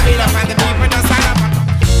 Vibes are built up and the people just stand up.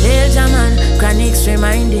 Hey Jaman, Chronix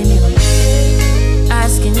reminding you,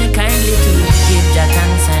 asking you kindly to give your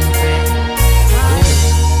thanks and prayer.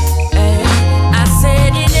 I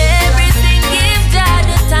said in everything give Jah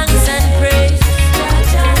the thanks and praise.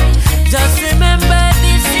 Just remember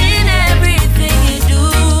this in everything you do.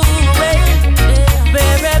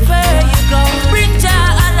 Wherever you go, bring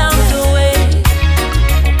Jah along the way.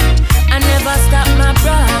 I never stop my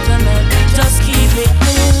problem, just keep it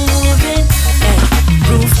moving.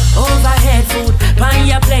 Roof overhead, food on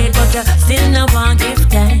your plate, but you still no want give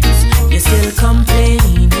thanks. You still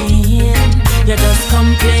complaining, you're just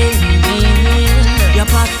complaining. Your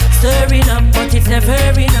pot stirring up, but it's never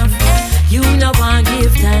enough. You no want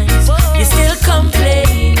give thanks. You still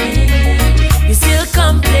complaining, you still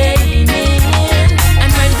complaining.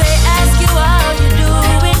 And when they ask you how you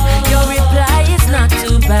doing, your reply is not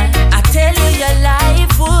too bad. I tell you your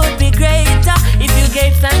life would be greater if you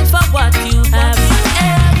gave thanks for what you have.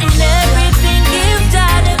 In everything give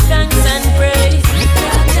Jah the thanks and praise.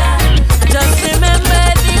 Just remember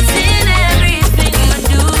this in everything you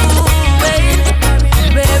do.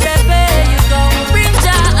 Wherever you go, bring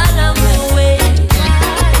Jah along the way.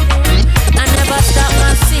 I never stop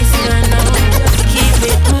my sister now, just keep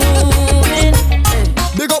it moving.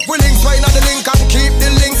 Big up we links right now the link and keep the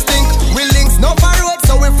links stink. We links no far road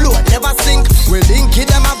so we float never sink. We link it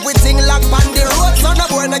them up with thing lock on the road. So no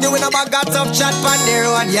boy no give in a bag of tough chat on the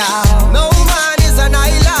road, yeah. No man is an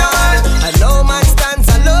island and no man stands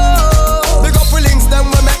alone. Big up we links them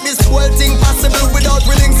we make this whole thing possible. Without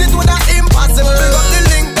we links it would have impossible. Big up the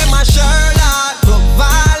link them a Charlotte, Brook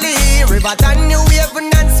Valley, Riverton, New Haven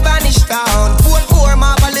and Spanish Town. Fort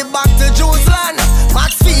Portmore, Valley back to Jerusalem,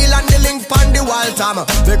 Maxfield and the link on the Waltham.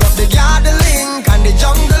 Big up the garden link and the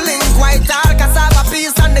jungle link, White Hall, Cassava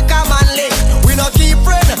Peace and the common link. We no keep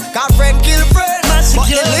friend, cause friend kill friend. But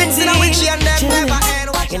the links in which and them never end.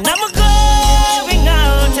 And I'm going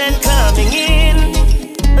out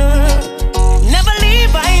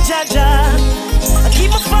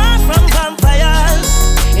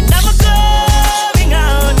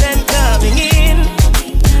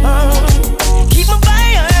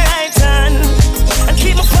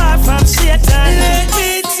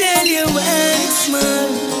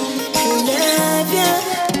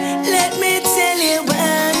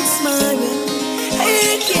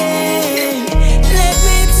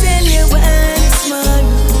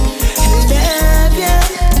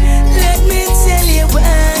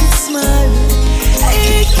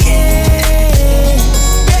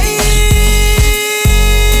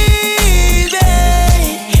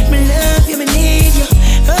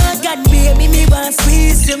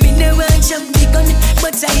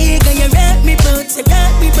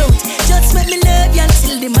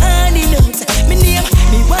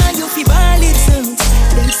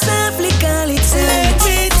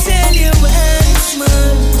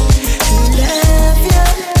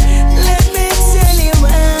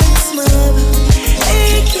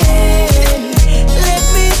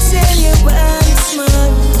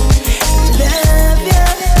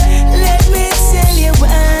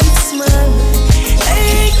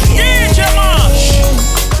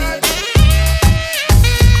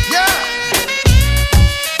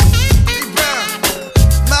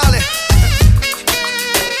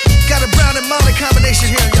medication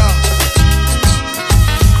here, y'all.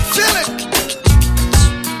 Feel it.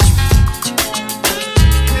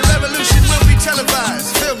 The revolution will be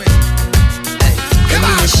televised. Feel me. Come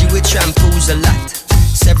on. She with shampoos a lot.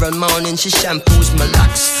 Several mornings she shampoos my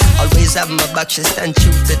locks. Always have my back, she stand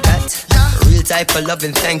true to that. Real type of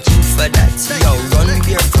loving, thank you for that. Yo, run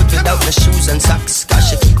barefoot without my shoes and socks. Cause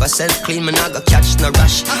she keep herself clean, man, I go catch no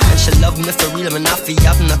rush. And she love me for real, man, I feel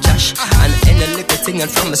have no cash. And any little thing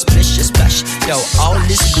and from a splish, she splash. Yo, all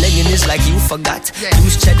this blinging is like you forgot.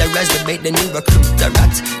 Use cheddar as the bait, then you recruit the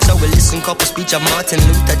rat. So we listen couple speech of Martin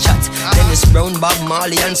Luther chat. Dennis Brown, Bob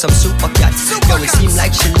Marley and some super cat. Yo, it seem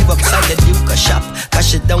like she live upside the Duke shop. Cause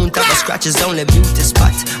she don't have a scratch, it's only beauty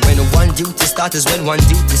spot. When one duty start is when one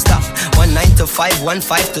duty stop. 1 9 to 5, 1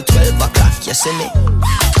 5 to 12 o'clock, you see me?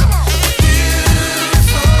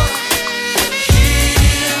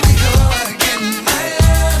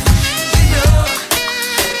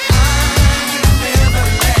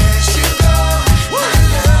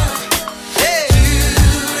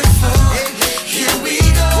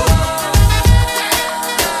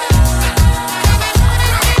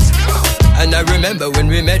 And I remember when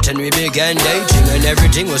we met and we began dating, and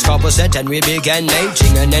everything was set and we began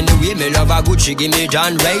mating. And then the way me love her good, she give me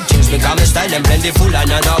John ratings. Become a style and plentiful and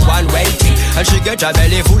another one waiting. And she get her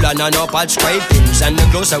belly full and an up at scrapings. And the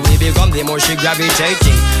closer we become, the more she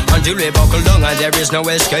gravitating. Until we buckle down and there is no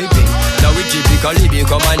escaping. Now we typically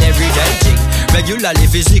become an everyday thing. Regularly,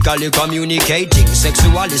 physically communicating.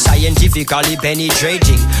 Sexually, scientifically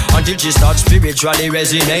penetrating. Until she starts spiritually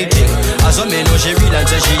resonating. As I me know she real and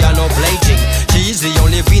say she are no plating. She is the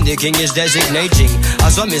only queen the king is designating.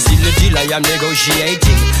 As I me see the deal I am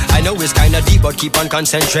negotiating. I know it's kinda deep but keep on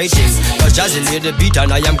concentrating. Cause Jazzy lay the beat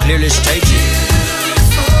and I am clearly stating.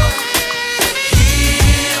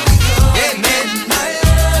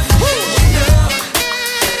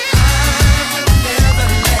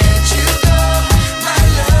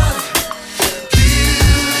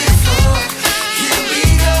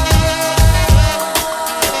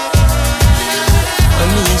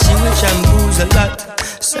 Shampoos a lot.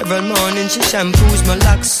 Several mornings she shampoos my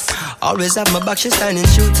locks. Always have my back, she standing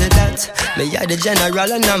true to that. Me are the general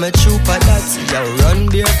and I'm a trooper that. Yo, run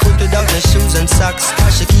barefoot without no shoes and socks.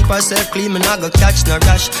 Cause she keep herself clean, man, I go catch no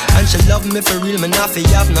rash. And she love me for real, man, I feel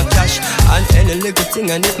have no cash. And any little thing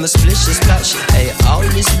and if my splish is splash. Hey, all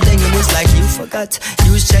this blinging is like you forgot.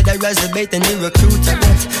 Use cheddar as the bait and you recruit a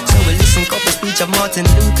rat. So we listen couple speech of Martin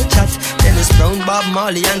Luther chat. Dennis Brown, Bob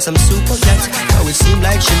Marley and some super cat. Now it seem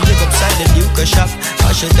like she live upside the Duke shop.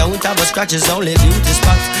 Cause she don't have a scratch, it's only beauty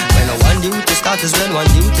spot. When one duty start is when one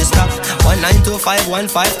duty stop. 1 9 to 5, 1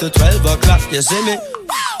 5 to 12 o'clock, you see me?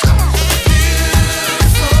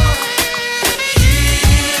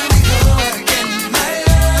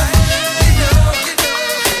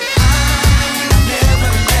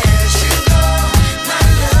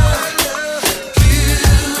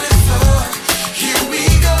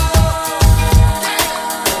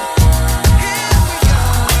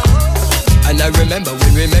 I remember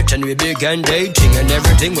when we met and we began dating, and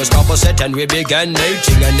everything was set and we began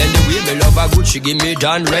mating. And then the way me love her good, she give me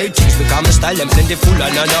down ratings. Become a style and plentiful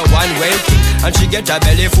and another one waiting. And she get her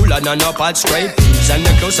belly full and an up at scrapings. And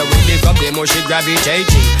the closer we become, the more she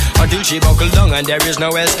gravitating. Until she buckle down and there is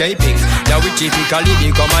no escaping. Now we typically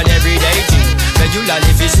become an everyday thing.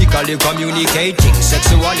 Regularly, physically communicating.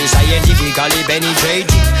 Sexually, scientifically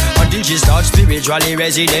penetrating. Until she starts spiritually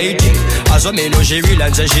resonating. As I me know she real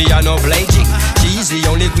and say she are no plating. She is the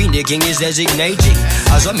only queen the king is designating.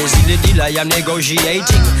 As I me see the deal I am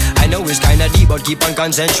negotiating. I know it's kinda deep but keep on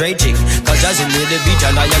concentrating. Cause as I lay the beat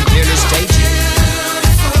and I am clearly stating.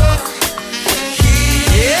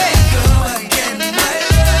 Yeah.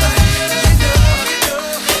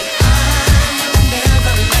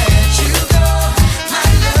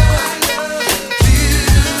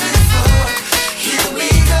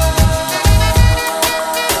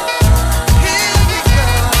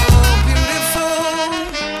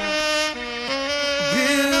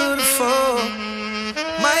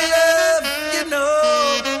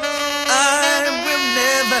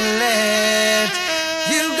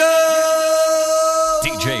 You go.